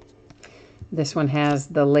Queen. This one has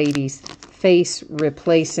the lady's face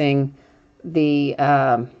replacing the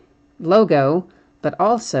logo, but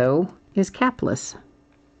also is capless.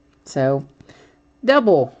 So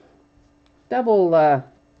double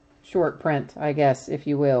short print, I guess, if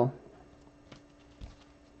you will.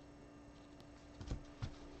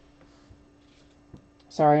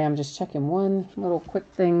 Sorry, I'm just checking one little quick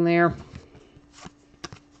thing there.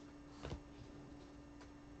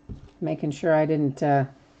 Making sure I didn't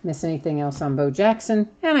miss anything else on Bo Jackson,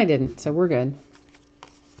 and I didn't, so we're good.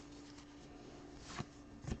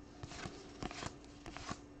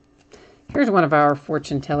 Here's one of our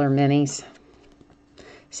fortune teller minis.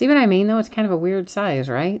 See what I mean, though? It's kind of a weird size,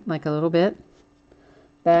 right? Like a little bit.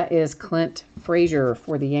 That is Clint Frazier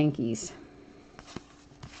for the Yankees.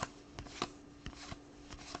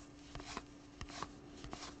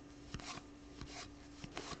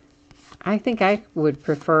 I think I would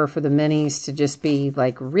prefer for the minis to just be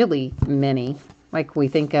like really mini, like we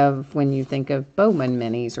think of when you think of Bowman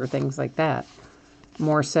minis or things like that.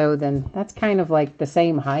 More so than, that's kind of like the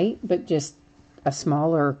same height, but just a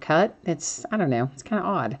smaller cut. It's, I don't know, it's kind of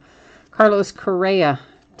odd. Carlos Correa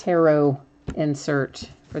tarot insert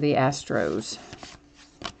for the Astros.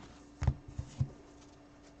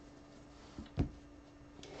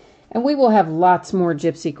 And we will have lots more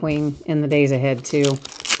Gypsy Queen in the days ahead too.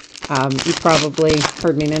 You probably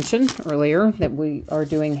heard me mention earlier that we are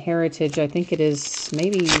doing Heritage. I think it is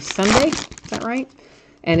maybe Sunday. Is that right?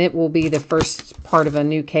 And it will be the first part of a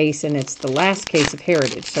new case, and it's the last case of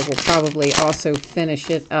Heritage. So we'll probably also finish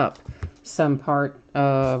it up some part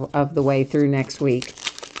of the way through next week.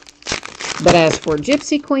 But as for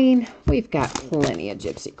Gypsy Queen, we've got plenty of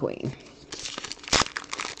Gypsy Queen.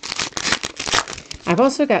 I've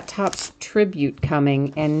also got Topps Tribute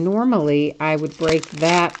coming, and normally I would break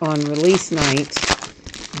that on release night,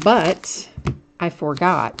 but I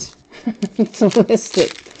forgot to list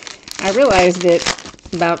it. I realized it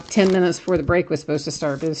about 10 minutes before the break was supposed to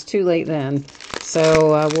start, but it was too late then,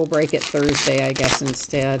 so we'll break it Thursday, I guess,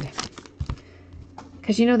 instead.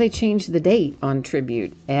 Because, you know, they changed the date on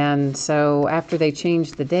Tribute, and so after they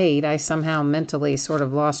changed the date, I somehow mentally sort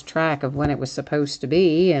of lost track of when it was supposed to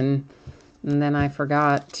be, and then I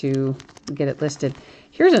forgot to get it listed.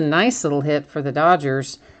 Here's a nice little hit for the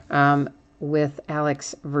Dodgers with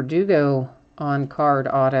Alex Verdugo on card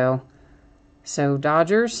auto. So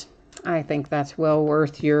Dodgers, I think that's well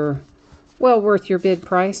worth your bid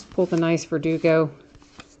price. Pull the nice Verdugo.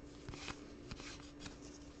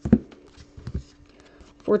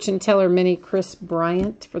 Fortune Teller Mini Chris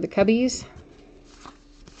Bryant for the Cubbies.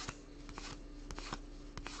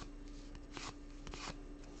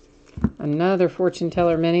 Another Fortune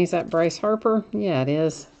Teller Mini. Is that Bryce Harper? Yeah, it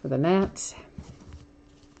is, for the Nats.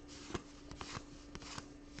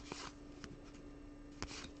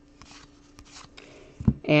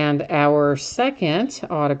 And our second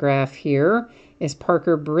autograph here is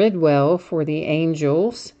Parker Bridwell for the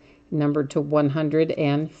Angels, numbered to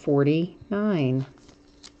 149.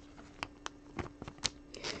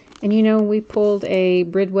 And you know, we pulled a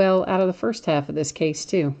Bridwell out of the first half of this case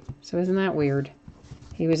too. So isn't that weird?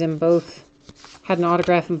 He was in both, had an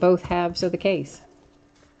autograph in both halves of the case.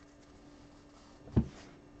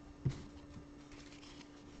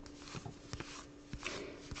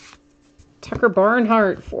 Tucker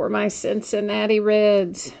Barnhart for my Cincinnati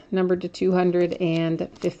Reds, numbered to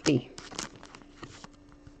 250.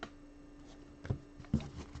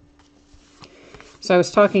 So I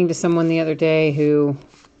was talking to someone the other day who,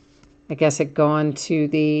 I guess, had gone to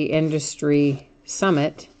the industry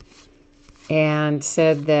summit and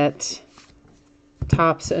said that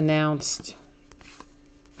Topps announced,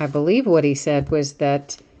 I believe what he said was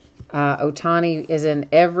that Ohtani is in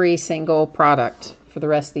every single product for the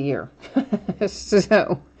rest of the year.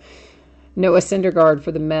 So, Noah Syndergaard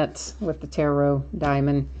for the Mets with the Tarot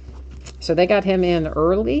Diamond. So they got him in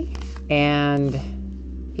early, and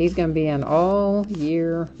he's going to be in all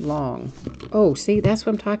year long. Oh, see, that's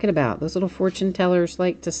what I'm talking about. Those little fortune tellers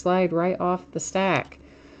like to slide right off the stack.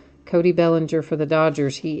 Cody Bellinger for the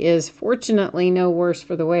Dodgers. He is fortunately no worse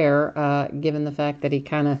for the wear, given the fact that he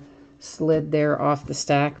kind of slid there off the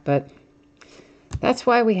stack. But that's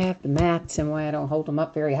why we have the mats and why I don't hold them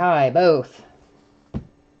up very high, both.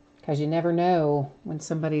 Because you never know when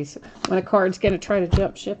a card's going to try to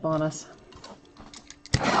jump ship on us.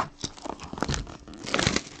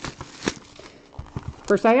 Of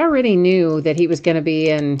course, I already knew that he was going to be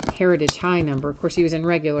in Heritage High number. Of course, he was in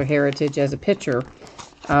regular Heritage as a pitcher.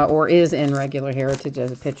 Or is in regular Heritage as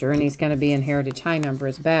a pitcher, and he's going to be in Heritage High number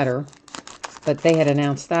as batter. But they had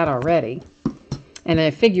announced that already. And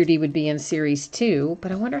I figured he would be in Series 2, but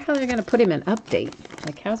I wonder how they're going to put him in Update.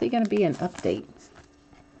 Like, how's he going to be in Update?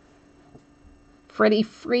 Freddie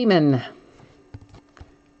Freeman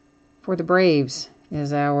for the Braves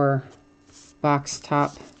is our box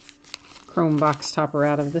top, chrome box topper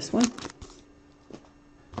out of this one.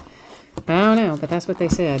 I don't know, but that's what they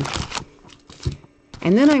said.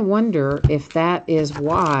 And then I wonder if that is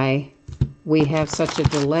why we have such a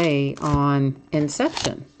delay on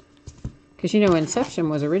Inception. Because, you know, Inception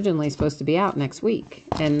was originally supposed to be out next week.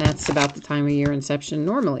 And that's about the time of year Inception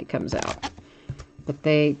normally comes out.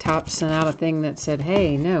 But Topps sent out a thing that said,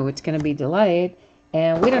 hey, no, it's going to be delayed.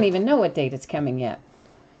 And we don't even know what date it's coming yet.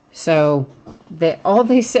 So all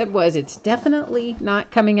they said was it's definitely not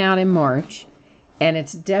coming out in March. And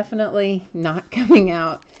it's definitely not coming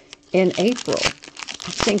out in April.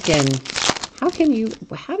 I'm thinking, how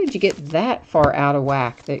did you get that far out of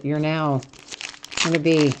whack that you're now going to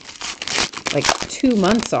be like 2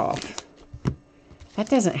 months off? That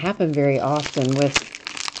doesn't happen very often with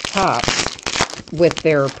Topps, with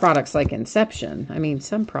their products like Inception. I mean,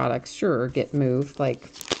 some products sure get moved,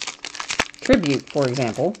 like Tribute, for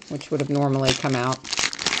example, which would have normally come out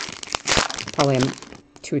probably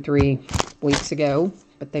 2 or 3 weeks ago,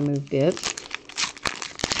 but they moved it.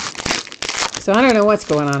 So I don't know what's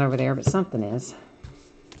going on over there, but something is.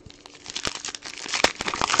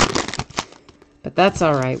 But that's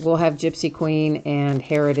all right. We'll have Gypsy Queen and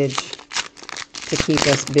Heritage to keep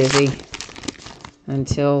us busy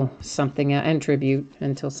until something, and Tribute,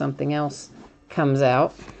 until something else comes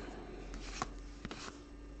out.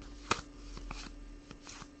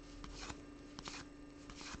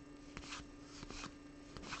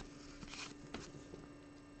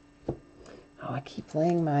 Oh, I keep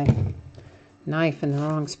laying my knife in the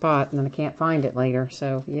wrong spot, and then I can't find it later,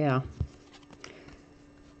 so yeah.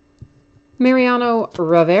 Mariano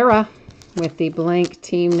Rivera with the blank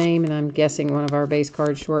team name, and I'm guessing one of our base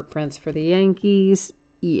card short prints for the Yankees.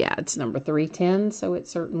 Yeah, it's number 310, so it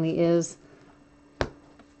certainly is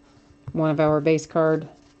one of our base card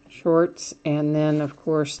shorts. And then, of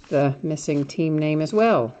course, the missing team name as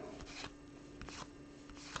well.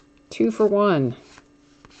 2 for 1.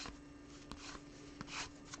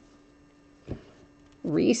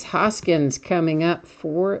 Rhys Hoskins coming up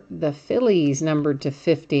for the Phillies, numbered to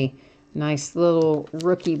 50. Nice little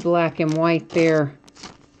rookie black and white there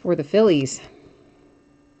for the Phillies.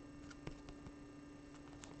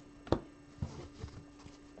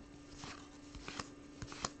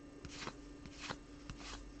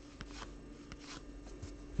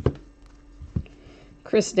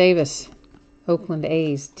 Chris Davis, Oakland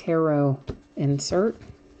A's Tarot insert.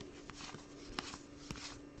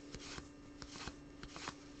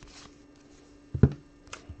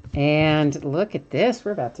 And look at this.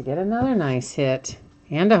 We're about to get another nice hit.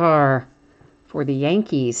 Andahar for the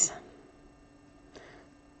Yankees.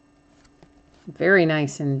 Very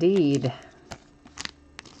nice indeed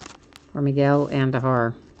for Miguel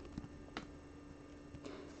Andahar.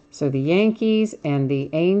 So the Yankees and the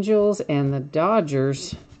Angels and the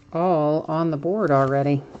Dodgers all on the board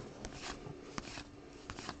already.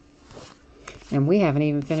 And we haven't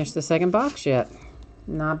even finished the second box yet.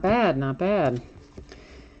 Not bad, not bad.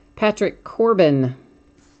 Patrick Corbin,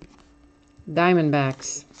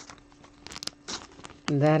 Diamondbacks.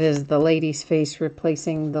 That is the lady's face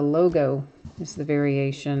replacing the logo, is the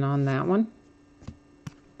variation on that one.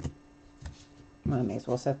 Well, I may as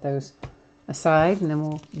well set those aside, and then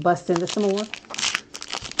we'll bust into some more.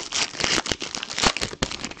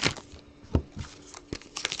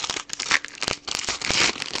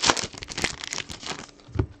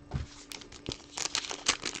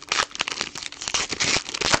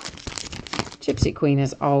 Gypsy Queen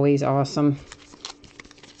is always awesome.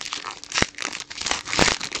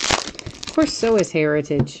 Of course, so is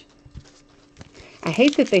Heritage. I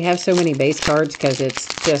hate that they have so many base cards because it's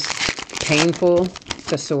just painful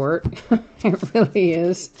to sort. It really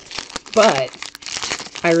is. But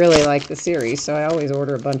I really like the series, so I always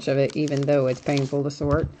order a bunch of it, even though it's painful to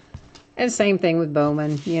sort. And same thing with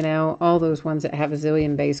Bowman, you know, all those ones that have a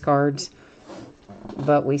zillion base cards.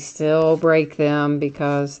 But we still break them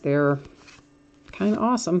because they're kind of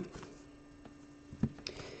awesome.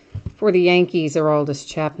 For the Yankees, Aroldis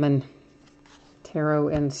Chapman Tarot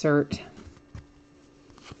insert.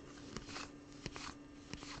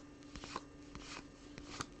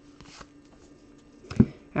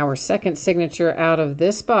 Our second signature out of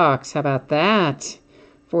this box. How about that?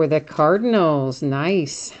 For the Cardinals.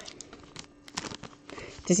 Nice.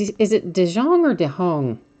 Is it De Jong or De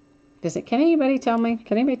Hong? Can anybody tell me?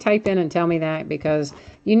 Can anybody type in and tell me that? Because,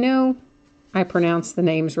 you know, I pronounce the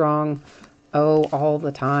names wrong, all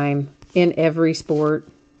the time, in every sport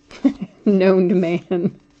known to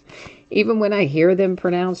man. Even when I hear them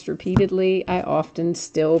pronounced repeatedly, I often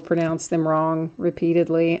still pronounce them wrong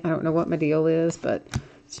repeatedly. I don't know what my deal is, but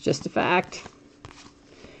it's just a fact.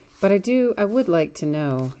 But I would like to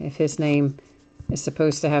know if his name is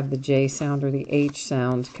supposed to have the J sound or the H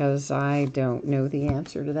sound, because I don't know the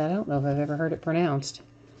answer to that. I don't know if I've ever heard it pronounced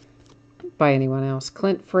by anyone else.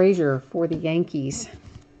 Clint Frazier for the Yankees.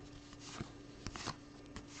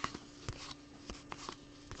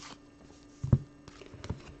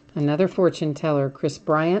 Another fortune teller, Chris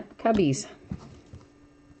Bryant, Cubbies.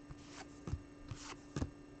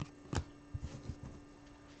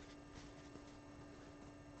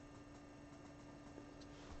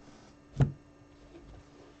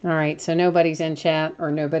 All right, so nobody's in chat,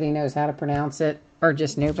 or nobody knows how to pronounce it, or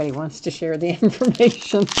just nobody wants to share the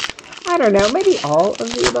information. I don't know, maybe all of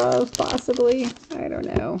the above, possibly. I don't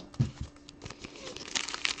know.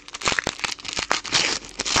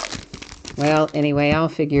 Well, anyway, I'll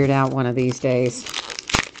figure it out one of these days.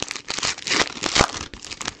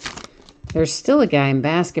 There's still a guy in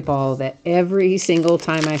basketball that every single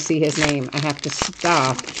time I see his name, I have to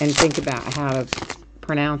stop and think about how to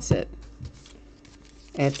pronounce it.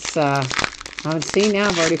 It's, let's see now,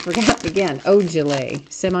 I've already forgotten again.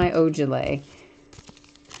 Ojale, Semi-Ojale.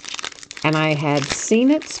 And I had seen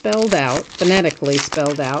it spelled out, phonetically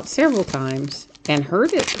spelled out, several times, and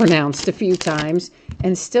heard it pronounced a few times.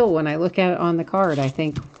 And still, when I look at it on the card, I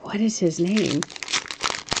think, what is his name?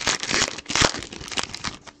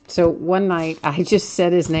 So one night, I just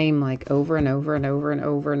said his name like over and over and over and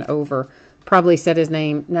over and over. Probably said his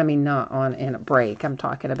name, I mean, not on in a break. I'm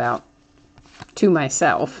talking about to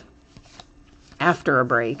myself after a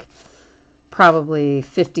break, probably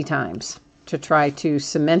 50 times to try to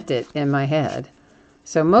cement it in my head.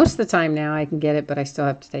 So most of the time now I can get it, but I still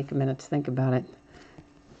have to take a minute to think about it.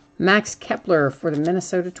 Max Kepler for the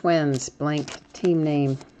Minnesota Twins, blank team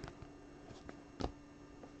name.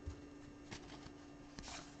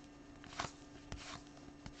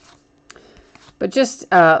 But just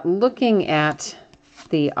looking at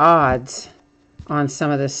the odds on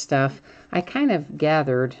some of this stuff, I kind of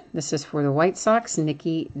gathered, this is for the White Sox,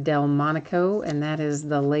 Nicky Delmonico, and that is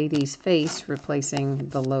the lady's face replacing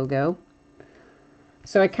the logo.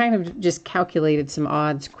 So I kind of just calculated some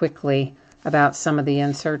odds quickly about some of the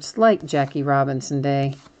inserts, like Jackie Robinson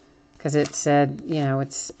Day, because it said, you know,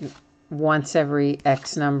 it's once every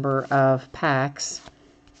X number of packs.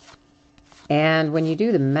 And when you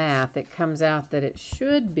do the math, it comes out that it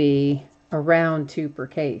should be around 2 per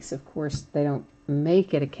case. Of course, they don't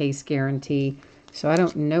make it a case guarantee, so I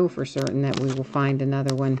don't know for certain that we will find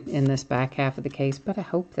another one in this back half of the case, but I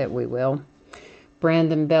hope that we will.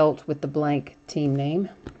 Brandon Belt with the blank team name.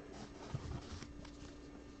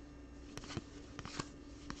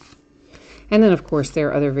 And then, of course, there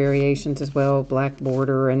are other variations as well, black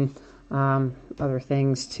border and other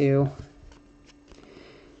things too.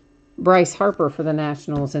 Bryce Harper for the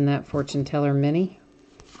Nationals in that fortune teller mini,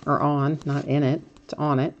 or on, not in it, it's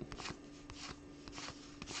on it.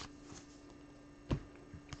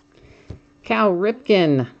 Cal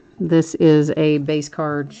Ripken, this is a base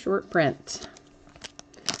card short print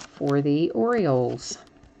for the Orioles.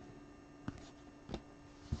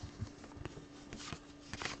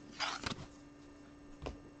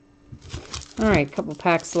 All right, a couple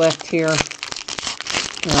packs left here.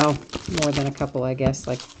 Well, more than a couple, I guess,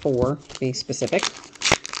 like 4 to be specific.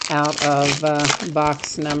 Out of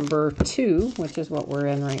box number 2, which is what we're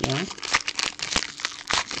in right now.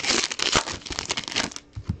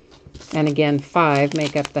 And again, 5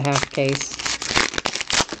 make up the half case.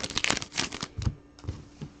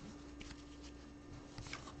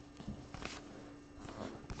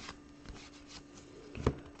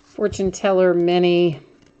 Fortune Teller Mini,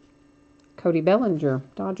 Cody Bellinger,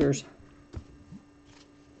 Dodgers.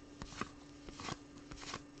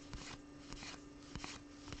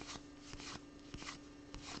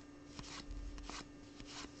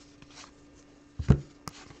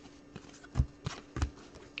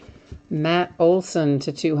 Matt Olson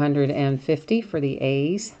to 250 for the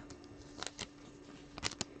A's.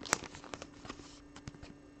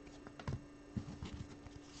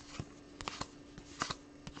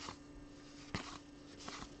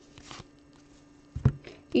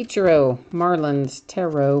 Ichiro, Marlins,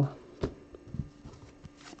 Tarot.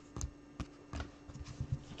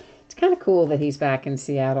 It's kind of cool that he's back in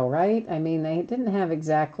Seattle, right? I mean, they didn't have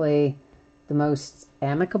exactly the most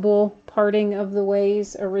amicable parting of the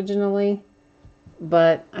ways originally,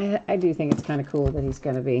 but I do think it's kind of cool that he's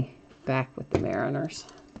going to be back with the Mariners.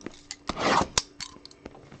 Of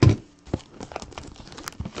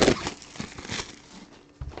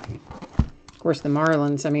course, the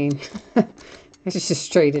Marlins, I mean, I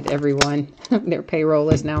just traded everyone. Their payroll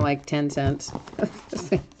is now like 10 cents.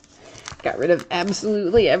 Got rid of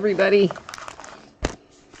absolutely everybody.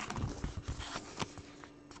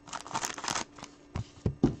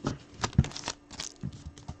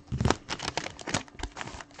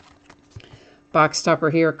 Box topper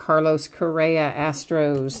here, Carlos Correa,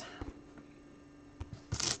 Astros.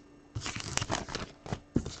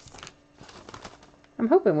 I'm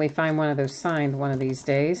hoping we find one of those signed one of these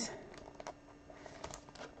days.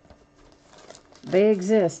 They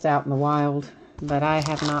exist out in the wild, but I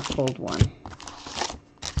have not pulled one.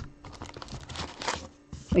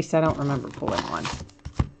 At least I don't remember pulling one.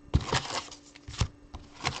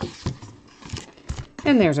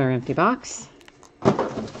 And there's our empty box.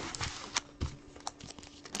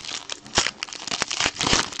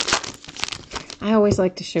 I always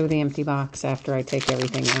like to show the empty box after I take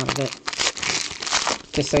everything out of it,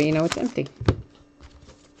 just so you know it's empty.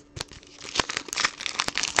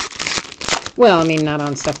 Well, I mean, not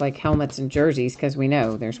on stuff like helmets and jerseys, because we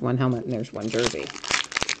know there's one helmet and there's one jersey.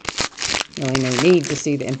 Really no need to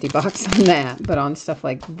see the empty box on that, but on stuff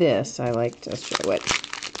like this, I like to show it.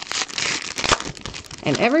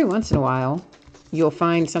 And every once in a while, you'll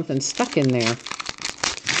find something stuck in there.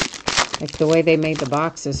 Like the way they made the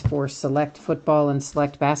boxes for Select Football and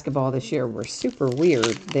Select Basketball this year were super weird,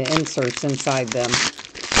 the inserts inside them.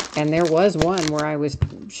 And there was one where I was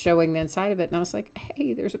showing the inside of it, and I was like,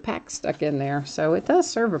 hey, there's a pack stuck in there. So it does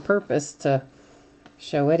serve a purpose to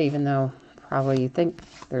show it, even though probably you think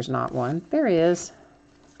there's not one. There he is.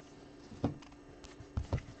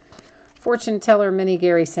 Fortune Teller Mini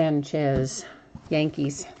Gary Sanchez,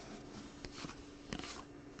 Yankees.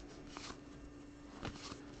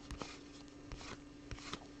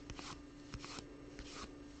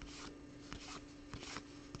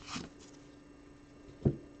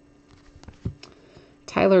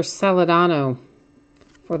 Tyler Saladano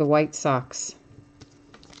for the White Sox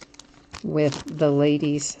with the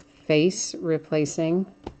lady's face replacing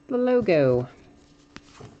the logo.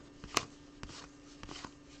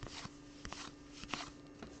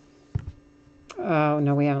 Oh,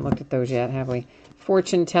 no, we haven't looked at those yet, have we?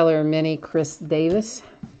 Fortune Teller Mini Chris Davis.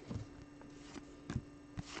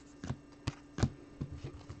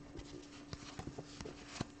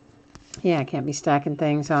 Yeah, I can't be stacking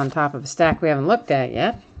things on top of a stack we haven't looked at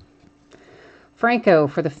yet. Franco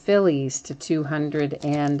for the Phillies to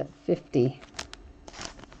 250.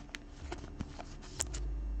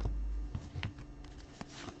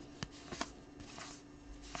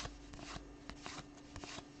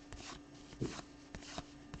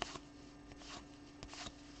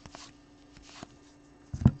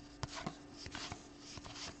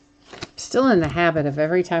 Still in the habit of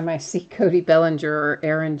every time I see Cody Bellinger or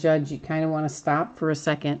Aaron Judge, you kind of want to stop for a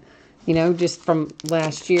second. You know, just from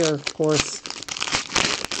last year, of course,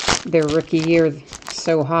 their rookie year,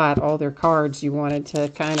 so hot, all their cards, you wanted to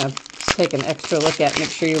kind of take an extra look at, make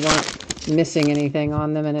sure you weren't missing anything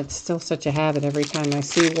on them. And it's still such a habit every time I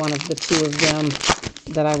see one of the two of them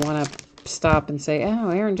that I want to stop and say,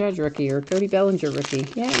 oh, Aaron Judge rookie or Cody Bellinger rookie.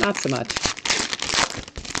 Yeah, not so much.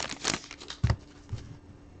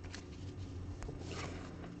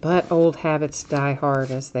 But old habits die hard,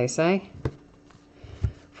 as they say.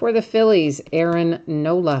 For the Phillies, Aaron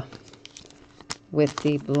Nola with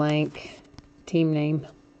the blank team name.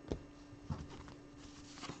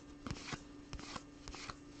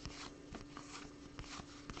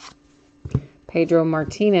 Pedro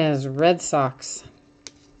Martinez, Red Sox.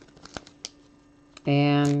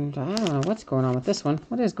 And I don't know what's going on with this one.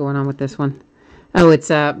 What is going on with this one? Oh, it's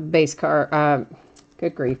a base card.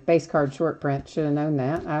 Good grief. Base card short print. Should have known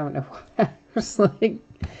that. I don't know why. I was like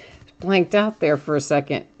blanked out there for a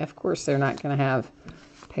second. Of course, they're not going to have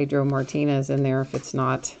Pedro Martinez in there if it's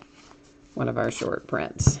not one of our short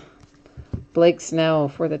prints. Blake Snell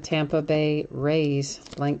for the Tampa Bay Rays.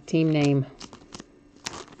 Blank team name.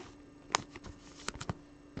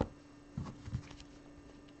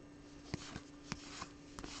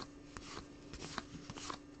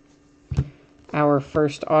 Our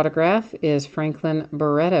first autograph is Franklin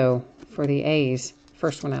Barreto for the A's.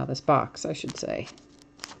 First one out of this box, I should say.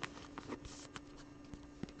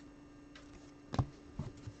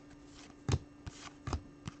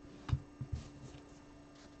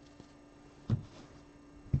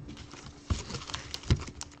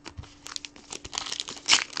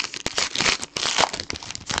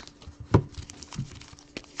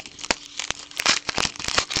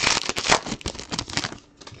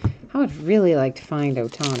 I would really like to find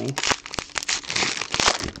Ohtani.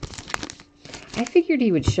 I figured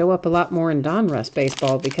he would show up a lot more in Donruss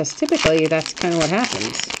baseball because typically that's kind of what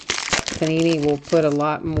happens. Panini will put a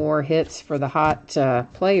lot more hits for the hot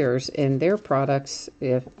players in their products,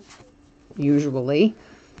 if usually,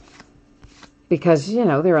 because, you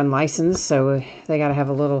know, they're unlicensed, so they got to have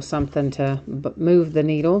a little something to move the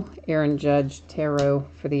needle. Aaron Judge, Tarot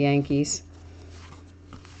for the Yankees.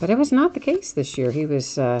 But it was not the case this year. He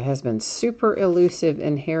has been super elusive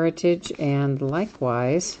in Heritage and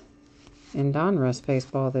likewise in Donruss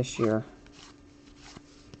baseball this year.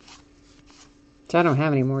 So I don't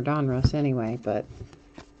have any more Donruss anyway, but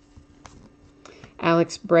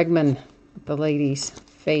Alex Bregman, the ladies'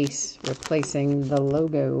 face, replacing the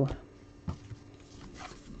logo.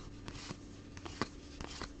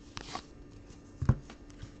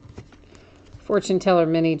 Fortune Teller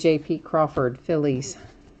Mini J.P. Crawford, Phillies.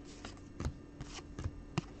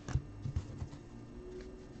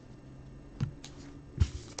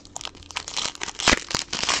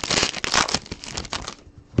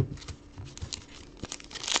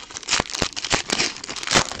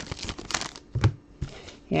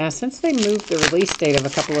 Yeah, since they moved the release date of a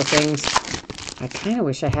couple of things, I kind of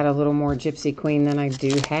wish I had a little more Gypsy Queen than I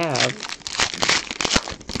do have.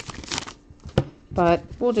 But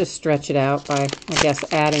we'll just stretch it out by, I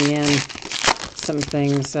guess, adding in some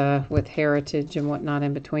things with Heritage and whatnot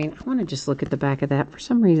in between. I want to just look at the back of that. For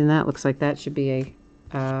some reason, that looks like that should be a...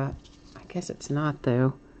 I guess it's not,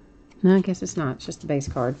 though. No, I guess it's not. It's just a base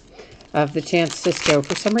card of the Chance Cisco.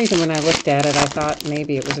 For some reason, when I looked at it, I thought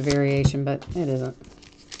maybe it was a variation, but it isn't.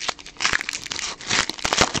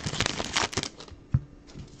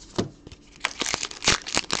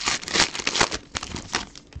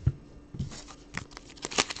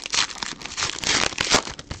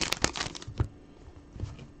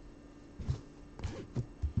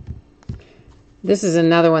 This is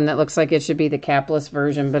another one that looks like it should be the capless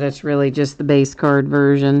version, but it's really just the base card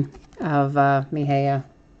version of Mihaha,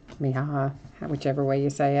 whichever way you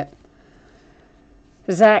say it.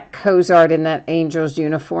 Zach Cozart in that Angels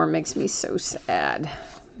uniform makes me so sad.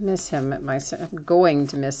 Miss him at I'm going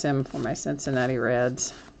to miss him for my Cincinnati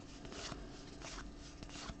Reds.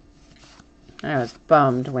 I was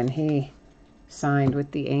bummed when he signed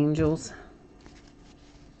with the Angels.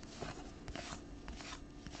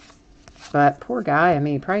 But poor guy, I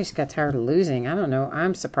mean, he probably just got tired of losing. I don't know.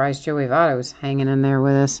 I'm surprised Joey Votto's hanging in there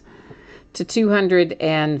with us. To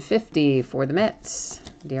 250 for the Mets.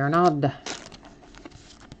 D'Arnaud.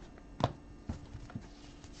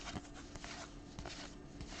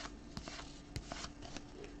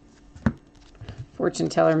 Fortune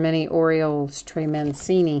Teller Mini Orioles, Trey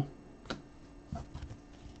Mancini.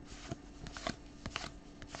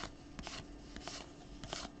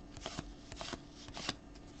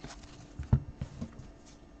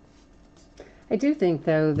 I do think,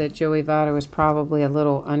 though, that Joey Votto is probably a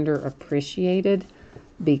little underappreciated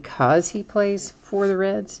because he plays for the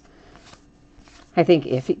Reds. I think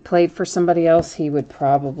if he played for somebody else, he would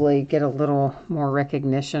probably get a little more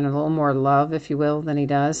recognition, a little more love, if you will, than he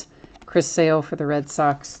does. Chris Sale for the Red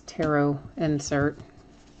Sox tarot insert.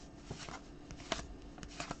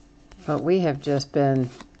 But we have just been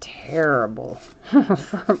terrible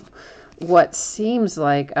for what seems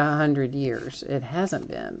like 100 years. It hasn't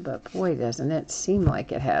been, but boy, doesn't it seem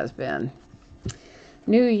like it has been.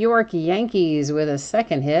 New York Yankees with a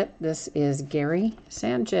second hit. This is Gary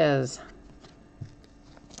Sanchez.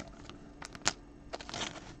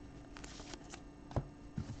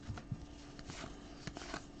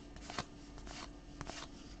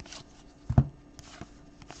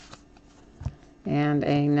 And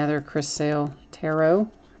another Chris Sale tarot.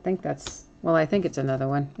 I think that's... Well, I think it's another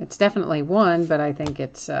one. It's definitely one, but I think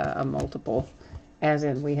it's a multiple, as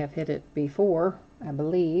in we have hit it before, I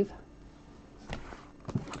believe.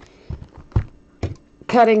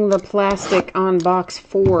 Cutting the plastic on box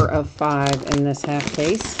 4 of 5 in this half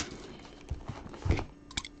case.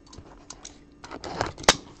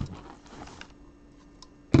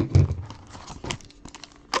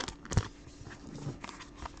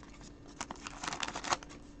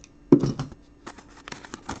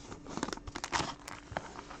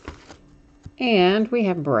 And we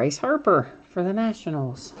have Bryce Harper for the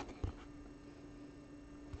Nationals.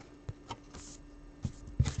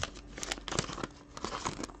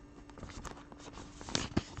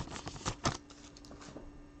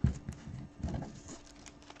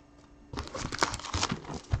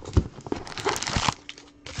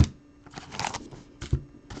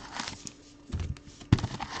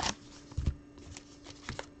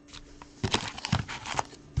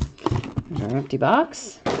 There's our empty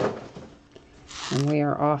box. And we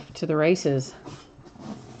are off to the races.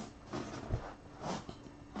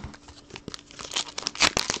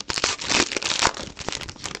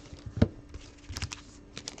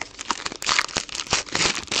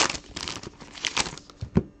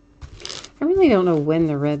 really don't know when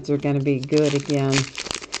the Reds are going to be good again.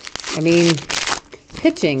 I mean,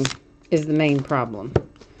 pitching is the main problem.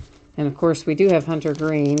 And of course, we do have Hunter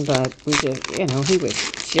Green, but we just, he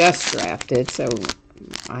was just drafted. So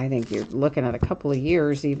I think you're looking at a couple of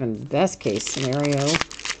years, even best case scenario,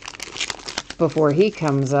 before he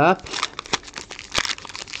comes up.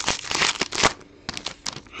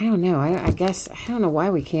 I don't know. I guess, I don't know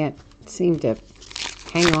why we can't seem to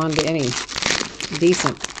hang on to any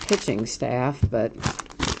decent pitching staff, but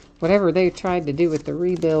whatever they tried to do with the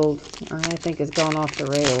rebuild, I think has gone off the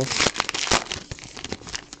rails.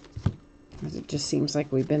 It just seems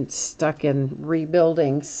like we've been stuck in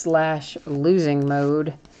rebuilding / losing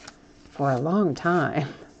mode for a long time.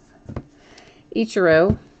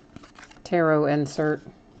 Ichiro tarot insert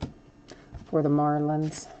for the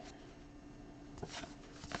Marlins.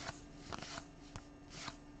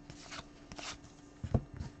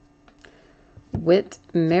 Whit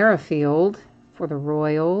Merrifield for the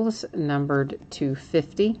Royals, numbered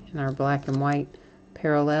 250 in our black and white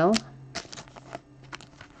parallel.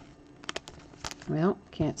 Well,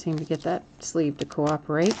 can't seem to get that sleeve to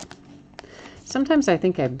cooperate. Sometimes I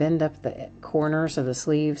think I bend up the corners of the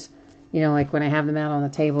sleeves, like when I have them out on the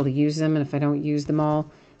table to use them, and if I don't use them all,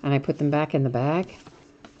 and I put them back in the bag.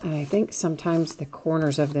 And I think sometimes the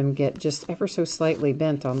corners of them get just ever so slightly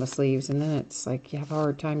bent on the sleeves, and then it's like you have a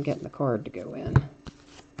hard time getting the card to go in.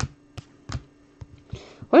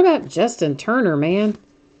 What about Justin Turner, man?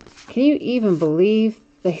 Can you even believe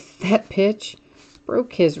that pitch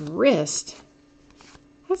broke his wrist?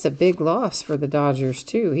 That's a big loss for the Dodgers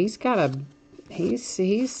too. He's got a big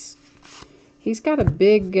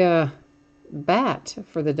bat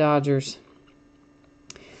for the Dodgers.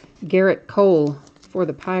 Garrett Cole for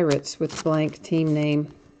the Pirates with blank team name.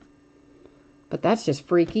 But that's just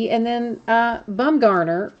freaky. And then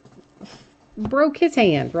Bumgarner broke his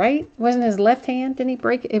hand, right? Wasn't his left hand? Didn't he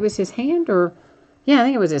break it? It was his hand, or yeah, I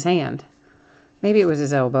think it was his hand. Maybe it was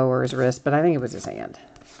his elbow or his wrist, but I think it was his hand.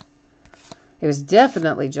 It was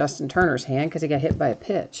definitely Justin Turner's hand because he got hit by a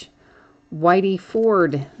pitch. Whitey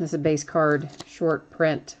Ford. This is a base card short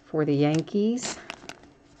print for the Yankees.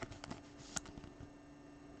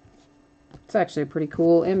 It's actually a pretty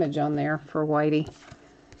cool image on there for Whitey.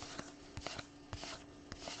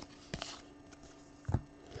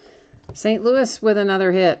 St. Louis with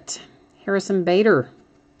another hit. Harrison Bader.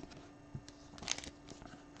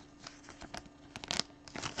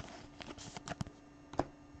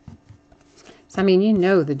 So, I mean,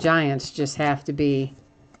 the Giants just have to be,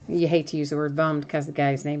 you hate to use the word bummed because the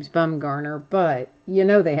guy's name's Bumgarner, but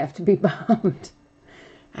they have to be bummed.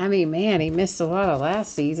 I mean, man, he missed a lot of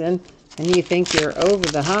last season, and you think you're over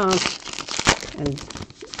the hump, and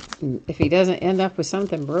if he doesn't end up with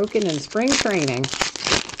something broken in spring training.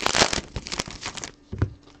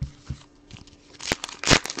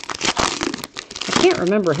 I can't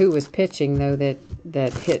remember who was pitching, though,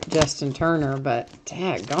 that hit Justin Turner, but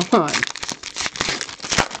daggone.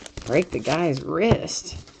 Break the guy's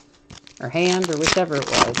wrist or hand or whichever it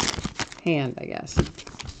was. Hand, I guess.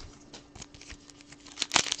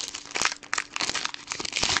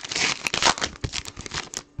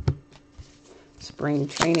 Spring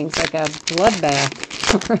training's like a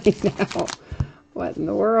bloodbath right now. What in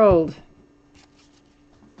the world?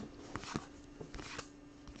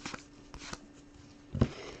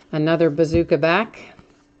 Another bazooka back.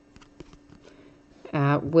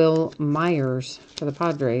 Will Myers for the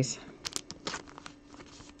Padres.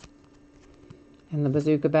 And the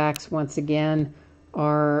bazooka backs, once again,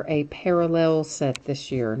 are a parallel set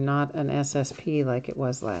this year, not an SSP like it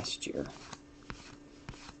was last year.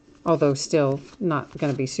 Although still not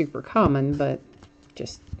going to be super common, but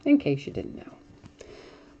just in case you didn't know.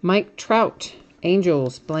 Mike Trout,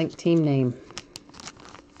 Angels, blank team name.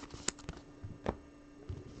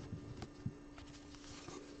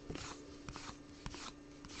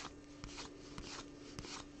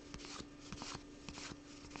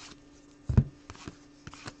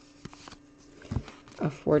 A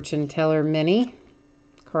fortune teller mini,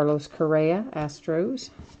 Carlos Correa, Astros.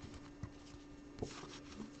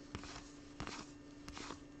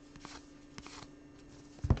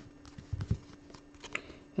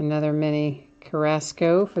 Another mini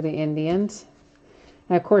Carrasco for the Indians.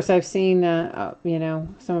 And of course, I've seen,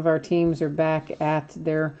 some of our teams are back at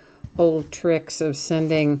their old tricks of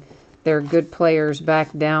sending their good players back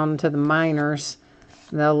down to the minors.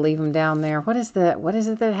 They'll leave them down there. What is that? What is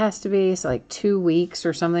it that has to be? It's like 2 weeks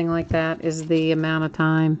or something like that is the amount of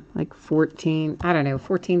time. Like 14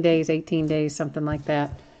 days, 18 days, something like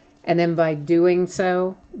that. And then by doing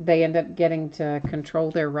so, they end up getting to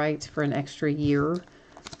control their rights for an extra year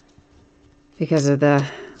because of the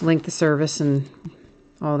length of service and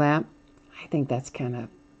all that. I think that's kind of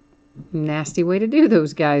nasty way to do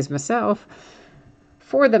those guys myself.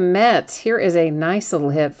 For the Mets, here is a nice little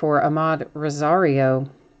hit for Ahmad Rosario.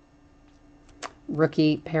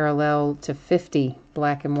 Rookie parallel to 50,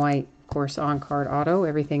 black and white. Of course, on-card auto.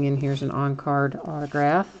 Everything in here is an on-card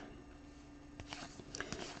autograph.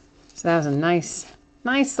 So that was a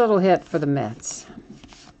nice little hit for the Mets.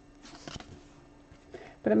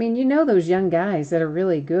 But, I mean, you know those young guys that are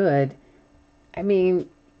really good. I mean,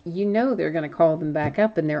 you know they're going to call them back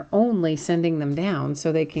up, and they're only sending them down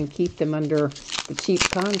so they can keep them under the cheap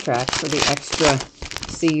contract for the extra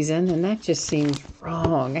season, and that just seems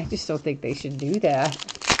wrong. I just don't think they should do that.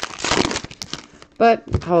 But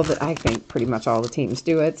I think pretty much all the teams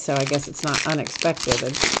do it, so I guess it's not unexpected.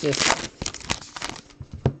 It's just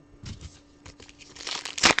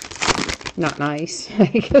not nice. I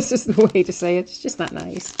guess is the way to say it. It's just not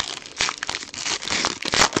nice.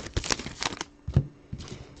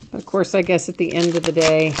 But of course, I guess at the end of the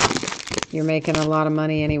day, you're making a lot of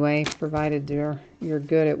money anyway, provided you're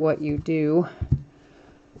good at what you do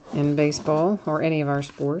in baseball or any of our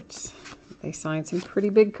sports. They signed some pretty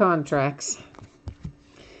big contracts.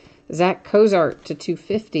 Zach Cozart to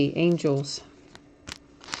 250, Angels.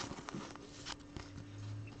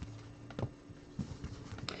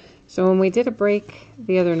 So when we did a break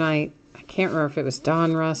the other night, I can't remember if it was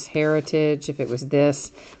Donruss, Heritage, if it was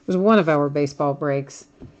this. It was one of our baseball breaks.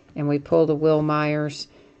 And we pulled a Will Myers,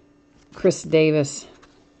 Chris Davis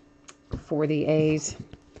for the A's.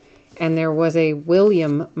 And there was a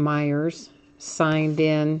William Myers signed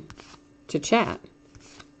in to chat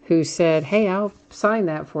who said, hey, I'll sign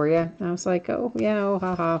that for you. And I was like, oh, yeah, oh,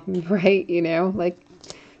 haha, right, you know, like,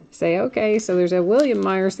 say, okay, so there's a William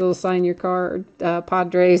Myers that'll sign your card,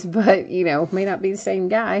 Padres, but, you know, may not be the same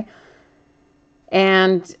guy.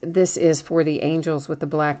 And this is for the Angels with the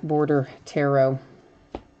black border tarot.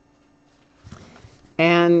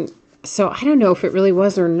 And so I don't know if it really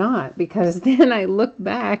was or not, because then I looked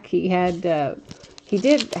back, he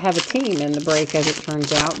did have a team in the break, as it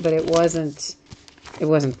turns out, but it wasn't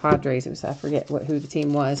Padres. It was, I forget who the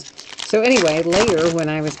team was. So anyway, later when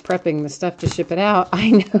I was prepping the stuff to ship it out, I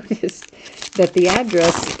noticed that the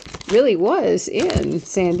address really was in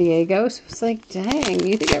San Diego. So it's like, dang,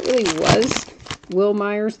 you think that really was Will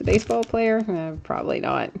Myers, the baseball player? Probably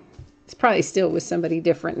not. It's probably still with somebody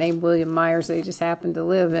different named William Myers. They just happened to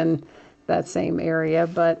live in that same area,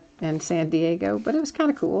 but in San Diego. But it was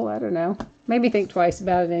kind of cool. I don't know. Made me think twice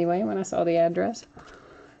about it anyway when I saw the address.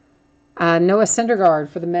 Noah Syndergaard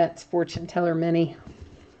for the Mets, Fortune Teller Mini.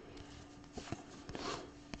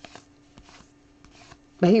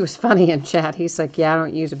 But he was funny in chat. He's like, yeah, I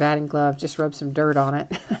don't use a batting glove. Just rub some dirt on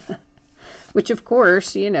it. Which, of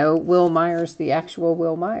course, you know, Will Myers, the actual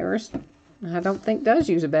Will Myers, I don't think does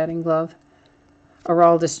use a batting glove.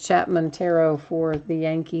 Aroldis Chapman Tarot for the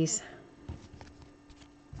Yankees.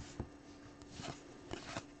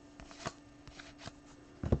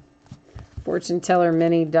 Fortune Teller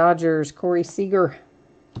Mini Dodgers, Corey Seager.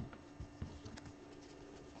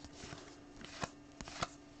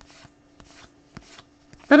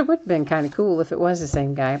 But it would have been kind of cool if it was the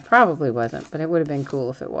same guy. It probably wasn't, but it would have been cool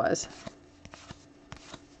if it was.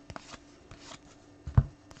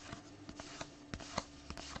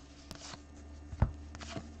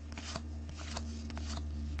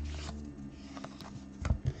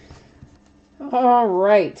 All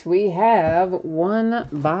right, we have one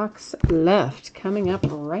box left coming up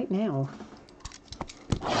right now.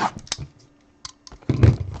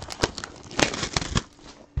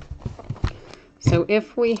 So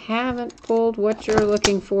if we haven't pulled what you're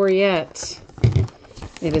looking for yet,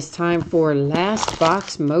 it is time for Last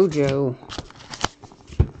Box Mojo.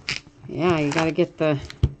 Yeah, you got to get the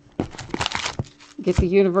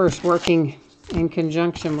universe working in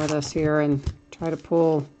conjunction with us here and try to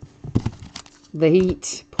pull the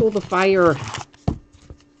heat, pull the fire.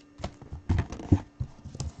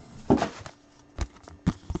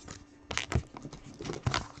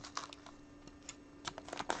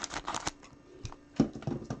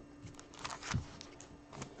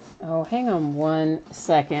 Oh, hang on 1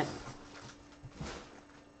 second.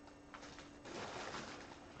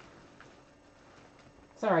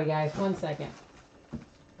 Sorry, guys, 1 second.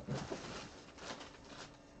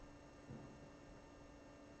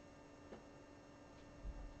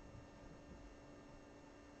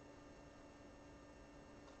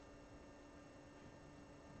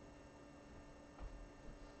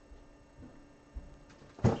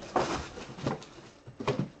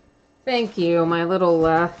 Thank you. My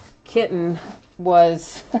little kitten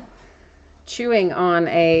was chewing on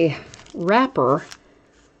a wrapper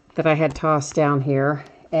that I had tossed down here,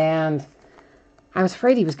 and I was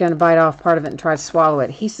afraid he was going to bite off part of it and try to swallow it.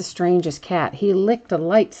 He's the strangest cat. He licked a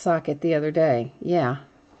light socket the other day. Yeah.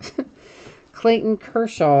 Clayton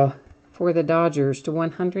Kershaw for the Dodgers to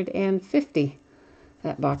 150.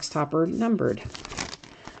 That box topper numbered.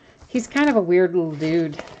 He's kind of a weird little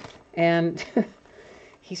dude, and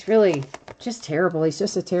he's really just terrible. He's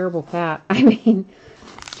just a terrible cat. I mean,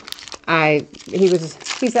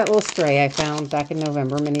 he's that little stray I found back in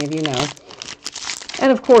November, many of you know.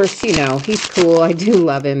 And of course, you know, he's cool. I do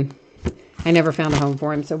love him. I never found a home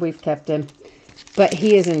for him, so we've kept him. But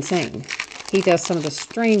he is insane. He does some of the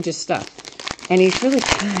strangest stuff. And he's really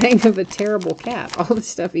kind of a terrible cat. All the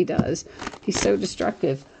stuff he does. He's so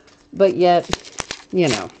destructive. But yet, you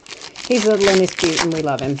know, he's little and he's cute and we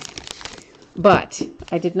love him. But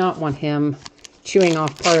I did not want him chewing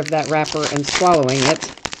off part of that wrapper and swallowing it,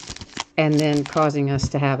 and then causing us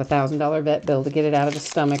to have a $1,000 vet bill to get it out of his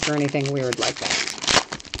stomach or anything weird like that.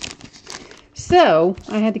 So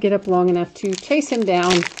I had to get up long enough to chase him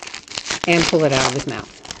down and pull it out of his mouth.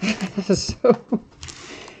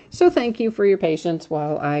 So thank you for your patience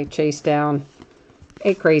while I chased down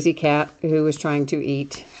a crazy cat who was trying to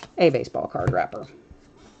eat a baseball card wrapper.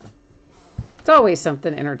 It's always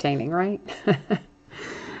something entertaining, right?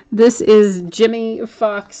 This is Jimmy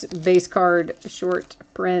Fox base card short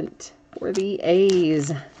print for the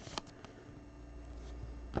A's.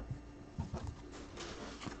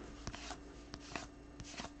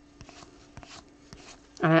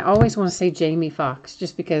 And I always want to say Jamie Foxx,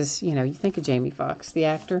 just because, you know, you think of Jamie Foxx, the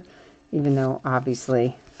actor, even though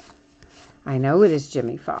obviously I know it is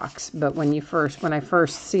Jimmy Fox, but when I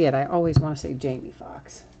first see it, I always want to say Jamie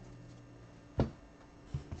Foxx.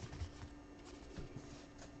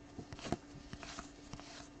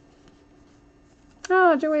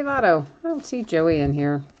 Oh, Joey Votto. I don't see Joey in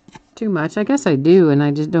here too much. I guess I do, and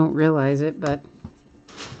I just don't realize it, but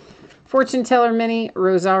Fortune Teller Mini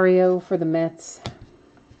Rosario for the Mets.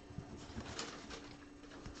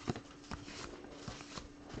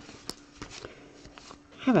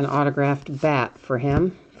 I have an autographed bat for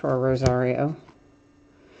him, for a Rosario.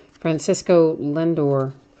 Francisco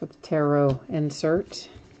Lindor for the tarot insert.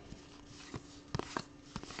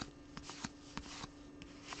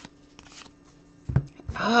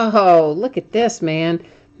 Oh, look at this, man.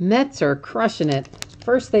 Mets are crushing it.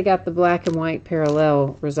 First they got the black and white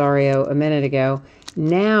parallel Rosario a minute ago.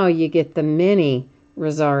 Now you get the mini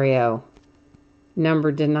Rosario,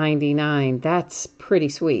 numbered to 99. That's pretty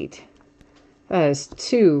sweet. That is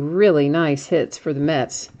two really nice hits for the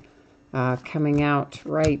Mets, coming out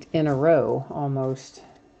right in a row, almost.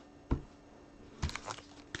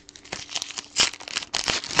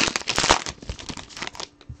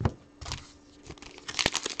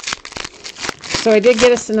 So I did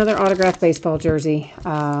get us another autographed baseball jersey.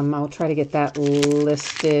 I'll try to get that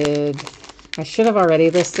listed. I should have already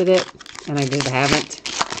listed it, and I just haven't.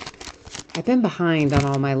 I've been behind on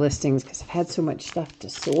all my listings because I've had so much stuff to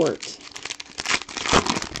sort.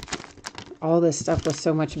 All this stuff with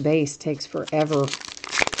so much base takes forever.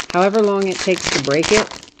 However long it takes to break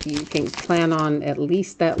it, you can plan on at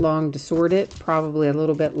least that long to sort it, probably a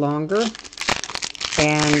little bit longer.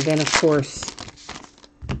 And then, of course,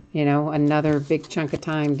 you know, another big chunk of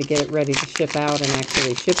time to get it ready to ship out and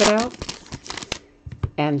actually ship it out.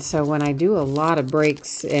 And so when I do a lot of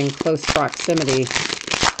breaks in close proximity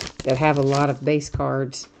that have a lot of base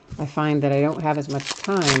cards, I find that I don't have as much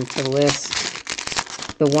time to list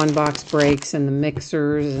the one box breaks and the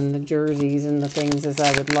mixers and the jerseys and the things as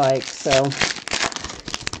I would like. So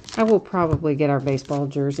I will probably get our baseball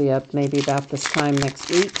jersey up maybe about this time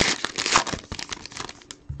next week.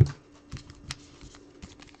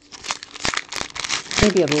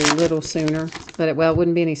 Maybe a little sooner, but it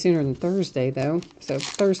wouldn't be any sooner than Thursday though. So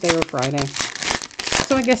Thursday or Friday.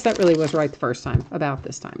 So I guess that really was right the first time, about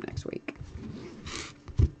this time next week.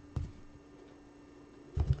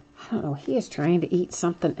 I don't know, he is trying to eat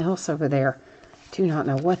something else over there. Do not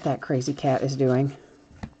know what that crazy cat is doing.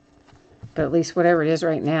 But at least whatever it is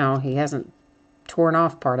right now, he hasn't torn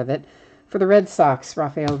off part of it. For the Red Sox,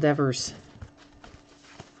 Rafael Devers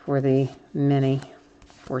for the mini,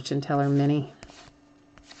 Fortune Teller Mini.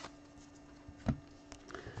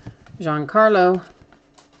 Giancarlo,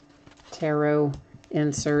 tarot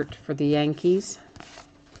insert for the Yankees.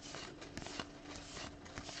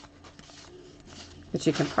 But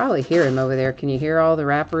you can probably hear him over there. Can you hear all the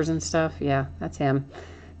wrappers and stuff? Yeah, that's him.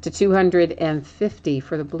 To 250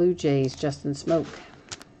 for the Blue Jays, Justin Smoke.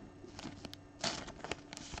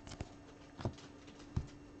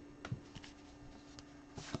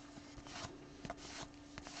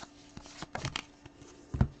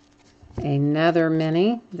 Another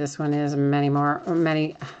mini. This one is Machado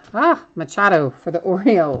for the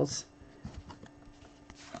Orioles.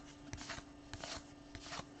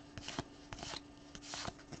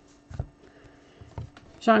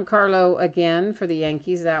 Giancarlo again for the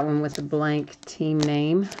Yankees. That one with the blank team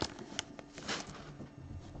name.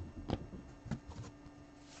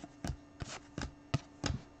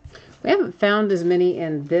 We haven't found as many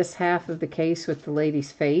in this half of the case with the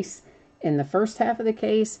lady's face. In the first half of the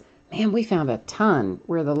case, man, we found a ton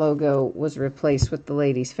where the logo was replaced with the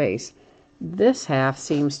lady's face. This half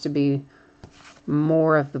seems to be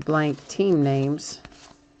more of the blank team names,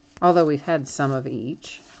 although we've had some of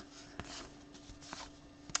each.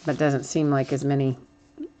 But doesn't seem like as many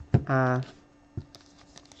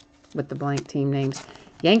with the blank team names.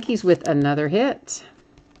 Yankees with another hit.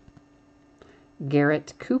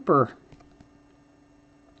 Garrett Cooper.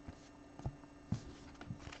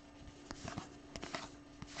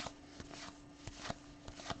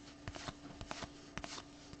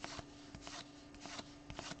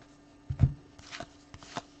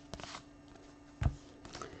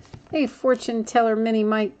 A fortune teller mini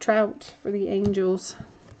Mike Trout for the Angels.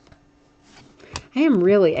 I am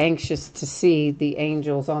really anxious to see the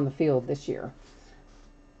Angels on the field this year.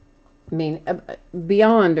 I mean,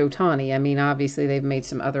 beyond Ohtani, I mean, obviously they've made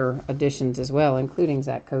some other additions as well, including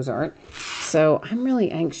Zach Cozart. So I'm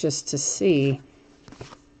really anxious to see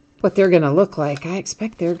what they're going to look like. I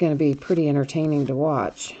expect they're going to be pretty entertaining to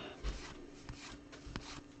watch.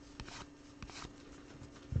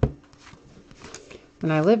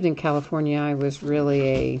 When I lived in California, I was really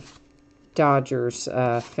a Dodgers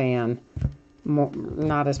fan.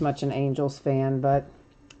 Not as much an Angels fan, but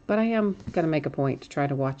I am going to make a point to try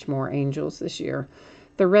to watch more Angels this year.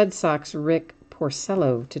 The Red Sox, Rick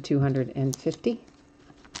Porcello to 250.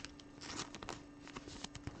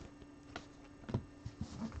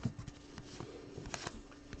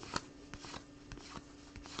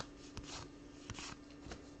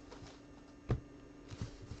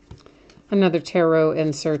 Another tarot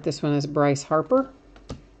insert. This one is Bryce Harper.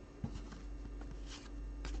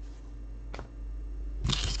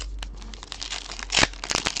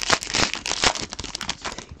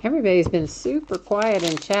 Everybody's been super quiet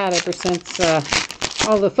in chat ever since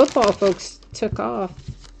all the football folks took off.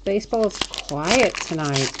 Baseball's quiet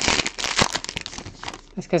tonight.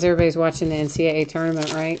 That's because everybody's watching the NCAA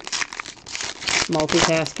tournament, right?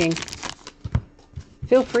 Multitasking.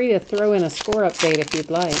 Feel free to throw in a score update if you'd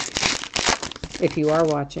like, if you are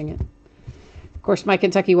watching it. Of course, my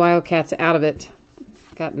Kentucky Wildcats out of it.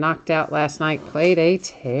 Got knocked out last night. Played a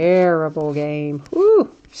terrible game. Woo!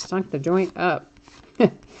 Stunk the joint up.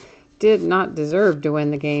 Did not deserve to win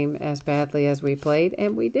the game as badly as we played,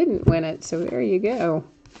 and we didn't win it, so there you go.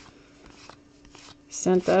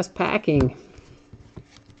 Sent us packing.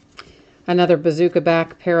 Another bazooka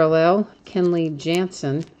back parallel, Kenley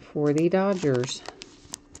Jansen for the Dodgers.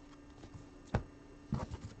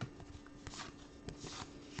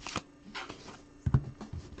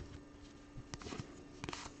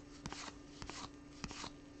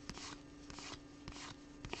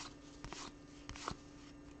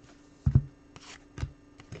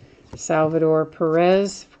 Salvador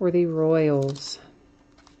Perez for the Royals.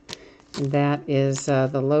 And that is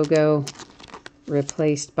the logo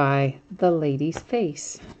replaced by the lady's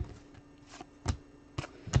face.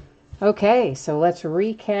 Okay, so let's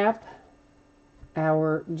recap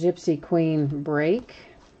our Gypsy Queen break.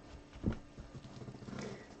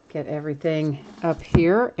 Get everything up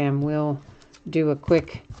here and we'll do a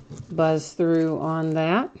quick buzz through on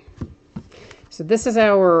that. So this is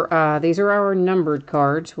our, these are our numbered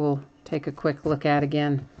cards. We'll take a quick look at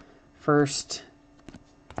again first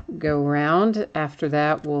go round. After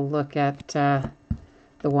that, we'll look at the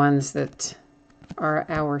ones that are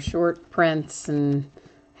our short prints and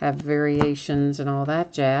have variations and all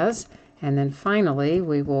that jazz. And then finally,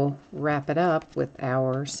 we will wrap it up with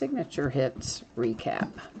our signature hits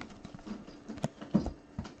recap.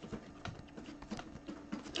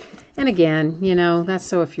 And again, you know, that's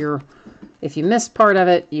so if you missed part of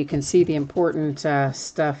it, you can see the important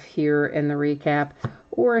stuff here in the recap.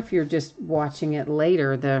 Or if you're just watching it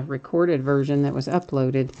later, the recorded version that was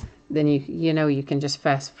uploaded, then you know you can just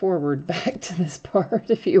fast forward back to this part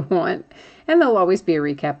if you want. And there'll always be a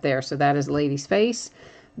recap there. So that is Lady's Face.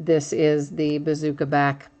 This is the Bazooka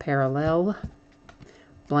Back Parallel.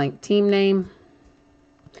 Blank team name.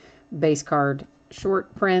 Base card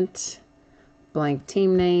short print. Blank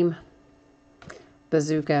team name.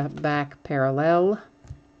 Bazooka Back Parallel.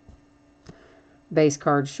 Base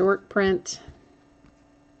card short print.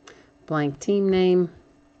 Blank team name.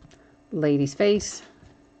 Lady's Face.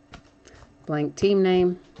 Blank team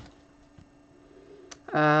name.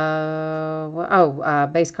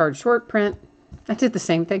 Base card short print. I did the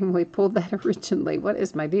same thing when we pulled that originally. What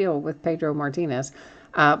is my deal with Pedro Martinez?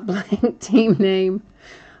 Blank team name,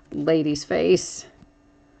 lady's face.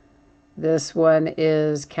 This one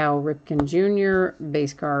is Cal Ripken Jr.,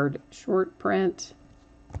 base card short print,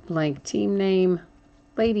 blank team name,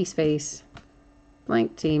 lady's face,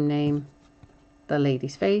 blank team name, the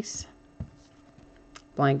lady's face,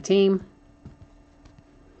 blank team,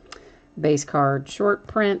 base card short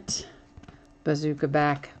print, bazooka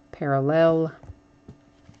back parallel,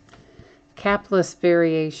 capless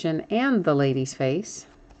variation and the lady's face,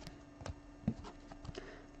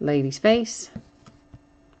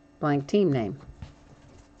 blank team name.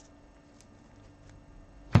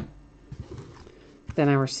 Then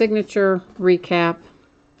our signature recap.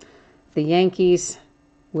 The Yankees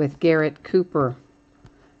with Garrett Cooper.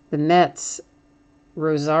 The Mets,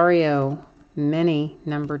 Rosario Mini,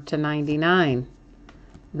 numbered to 99.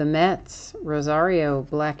 The Mets, Rosario,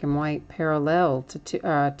 black and white, parallel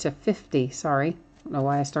to 50. Sorry. I don't know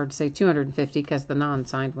why I started to say 250 because the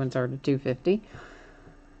non-signed ones are to 250.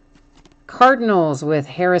 Cardinals with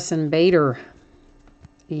Harrison Bader.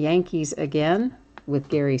 Yankees again with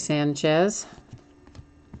Gary Sanchez.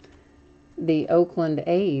 The Oakland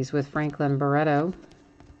A's with Franklin Barreto.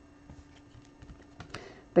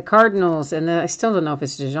 The Cardinals, and I still don't know if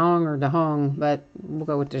it's DeJong or DeHong, but we'll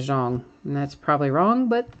go with DeJong. And that's probably wrong,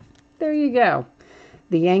 but there you go.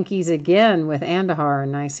 The Yankees again with Andahar,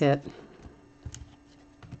 nice hit.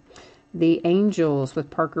 The Angels with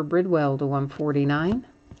Parker Bridwell to 149.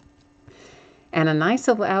 And a nice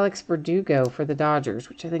little Alex Verdugo for the Dodgers,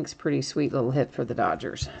 which I think is a pretty sweet little hit for the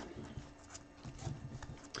Dodgers.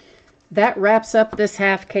 That wraps up this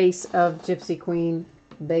half case of Gypsy Queen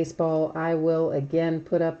Baseball. I will again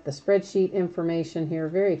put up the spreadsheet information here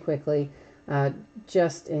very quickly,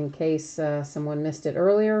 just in case someone missed it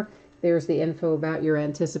earlier. There's the info about your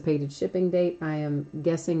anticipated shipping date. I am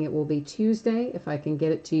guessing it will be Tuesday. If I can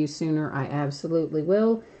get it to you sooner, I absolutely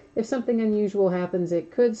will. If something unusual happens,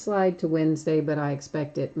 it could slide to Wednesday, but I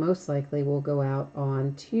expect it most likely will go out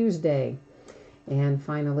on Tuesday. And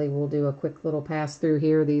finally, we'll do a quick little pass through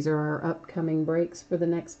here. These are our upcoming breaks for the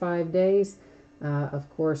next 5 days. Of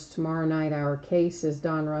course, tomorrow night our case is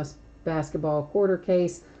Don Russ basketball quarter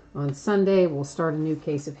case. On Sunday, we'll start a new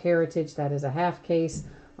case of Heritage. That is a half case.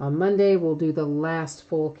 On Monday, we'll do the last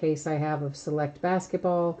full case I have of Select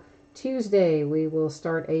Basketball. Tuesday, we will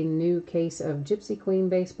start a new case of Gypsy Queen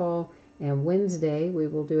Baseball. And Wednesday, we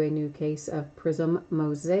will do a new case of Prism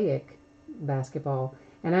Mosaic Basketball.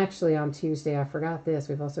 And actually, on Tuesday, I forgot this.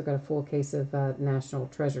 We've also got a full case of National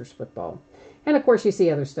Treasures Football. And, of course, you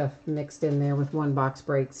see other stuff mixed in there with one-box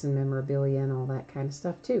breaks and memorabilia and all that kind of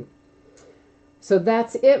stuff, too. So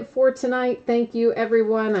that's it for tonight. Thank you,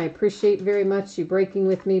 everyone. I appreciate very much you breaking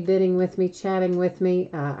with me, bidding with me, chatting with me.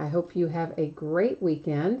 I hope you have a great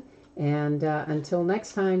weekend. And until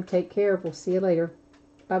next time, take care. We'll see you later.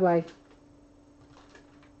 Bye-bye.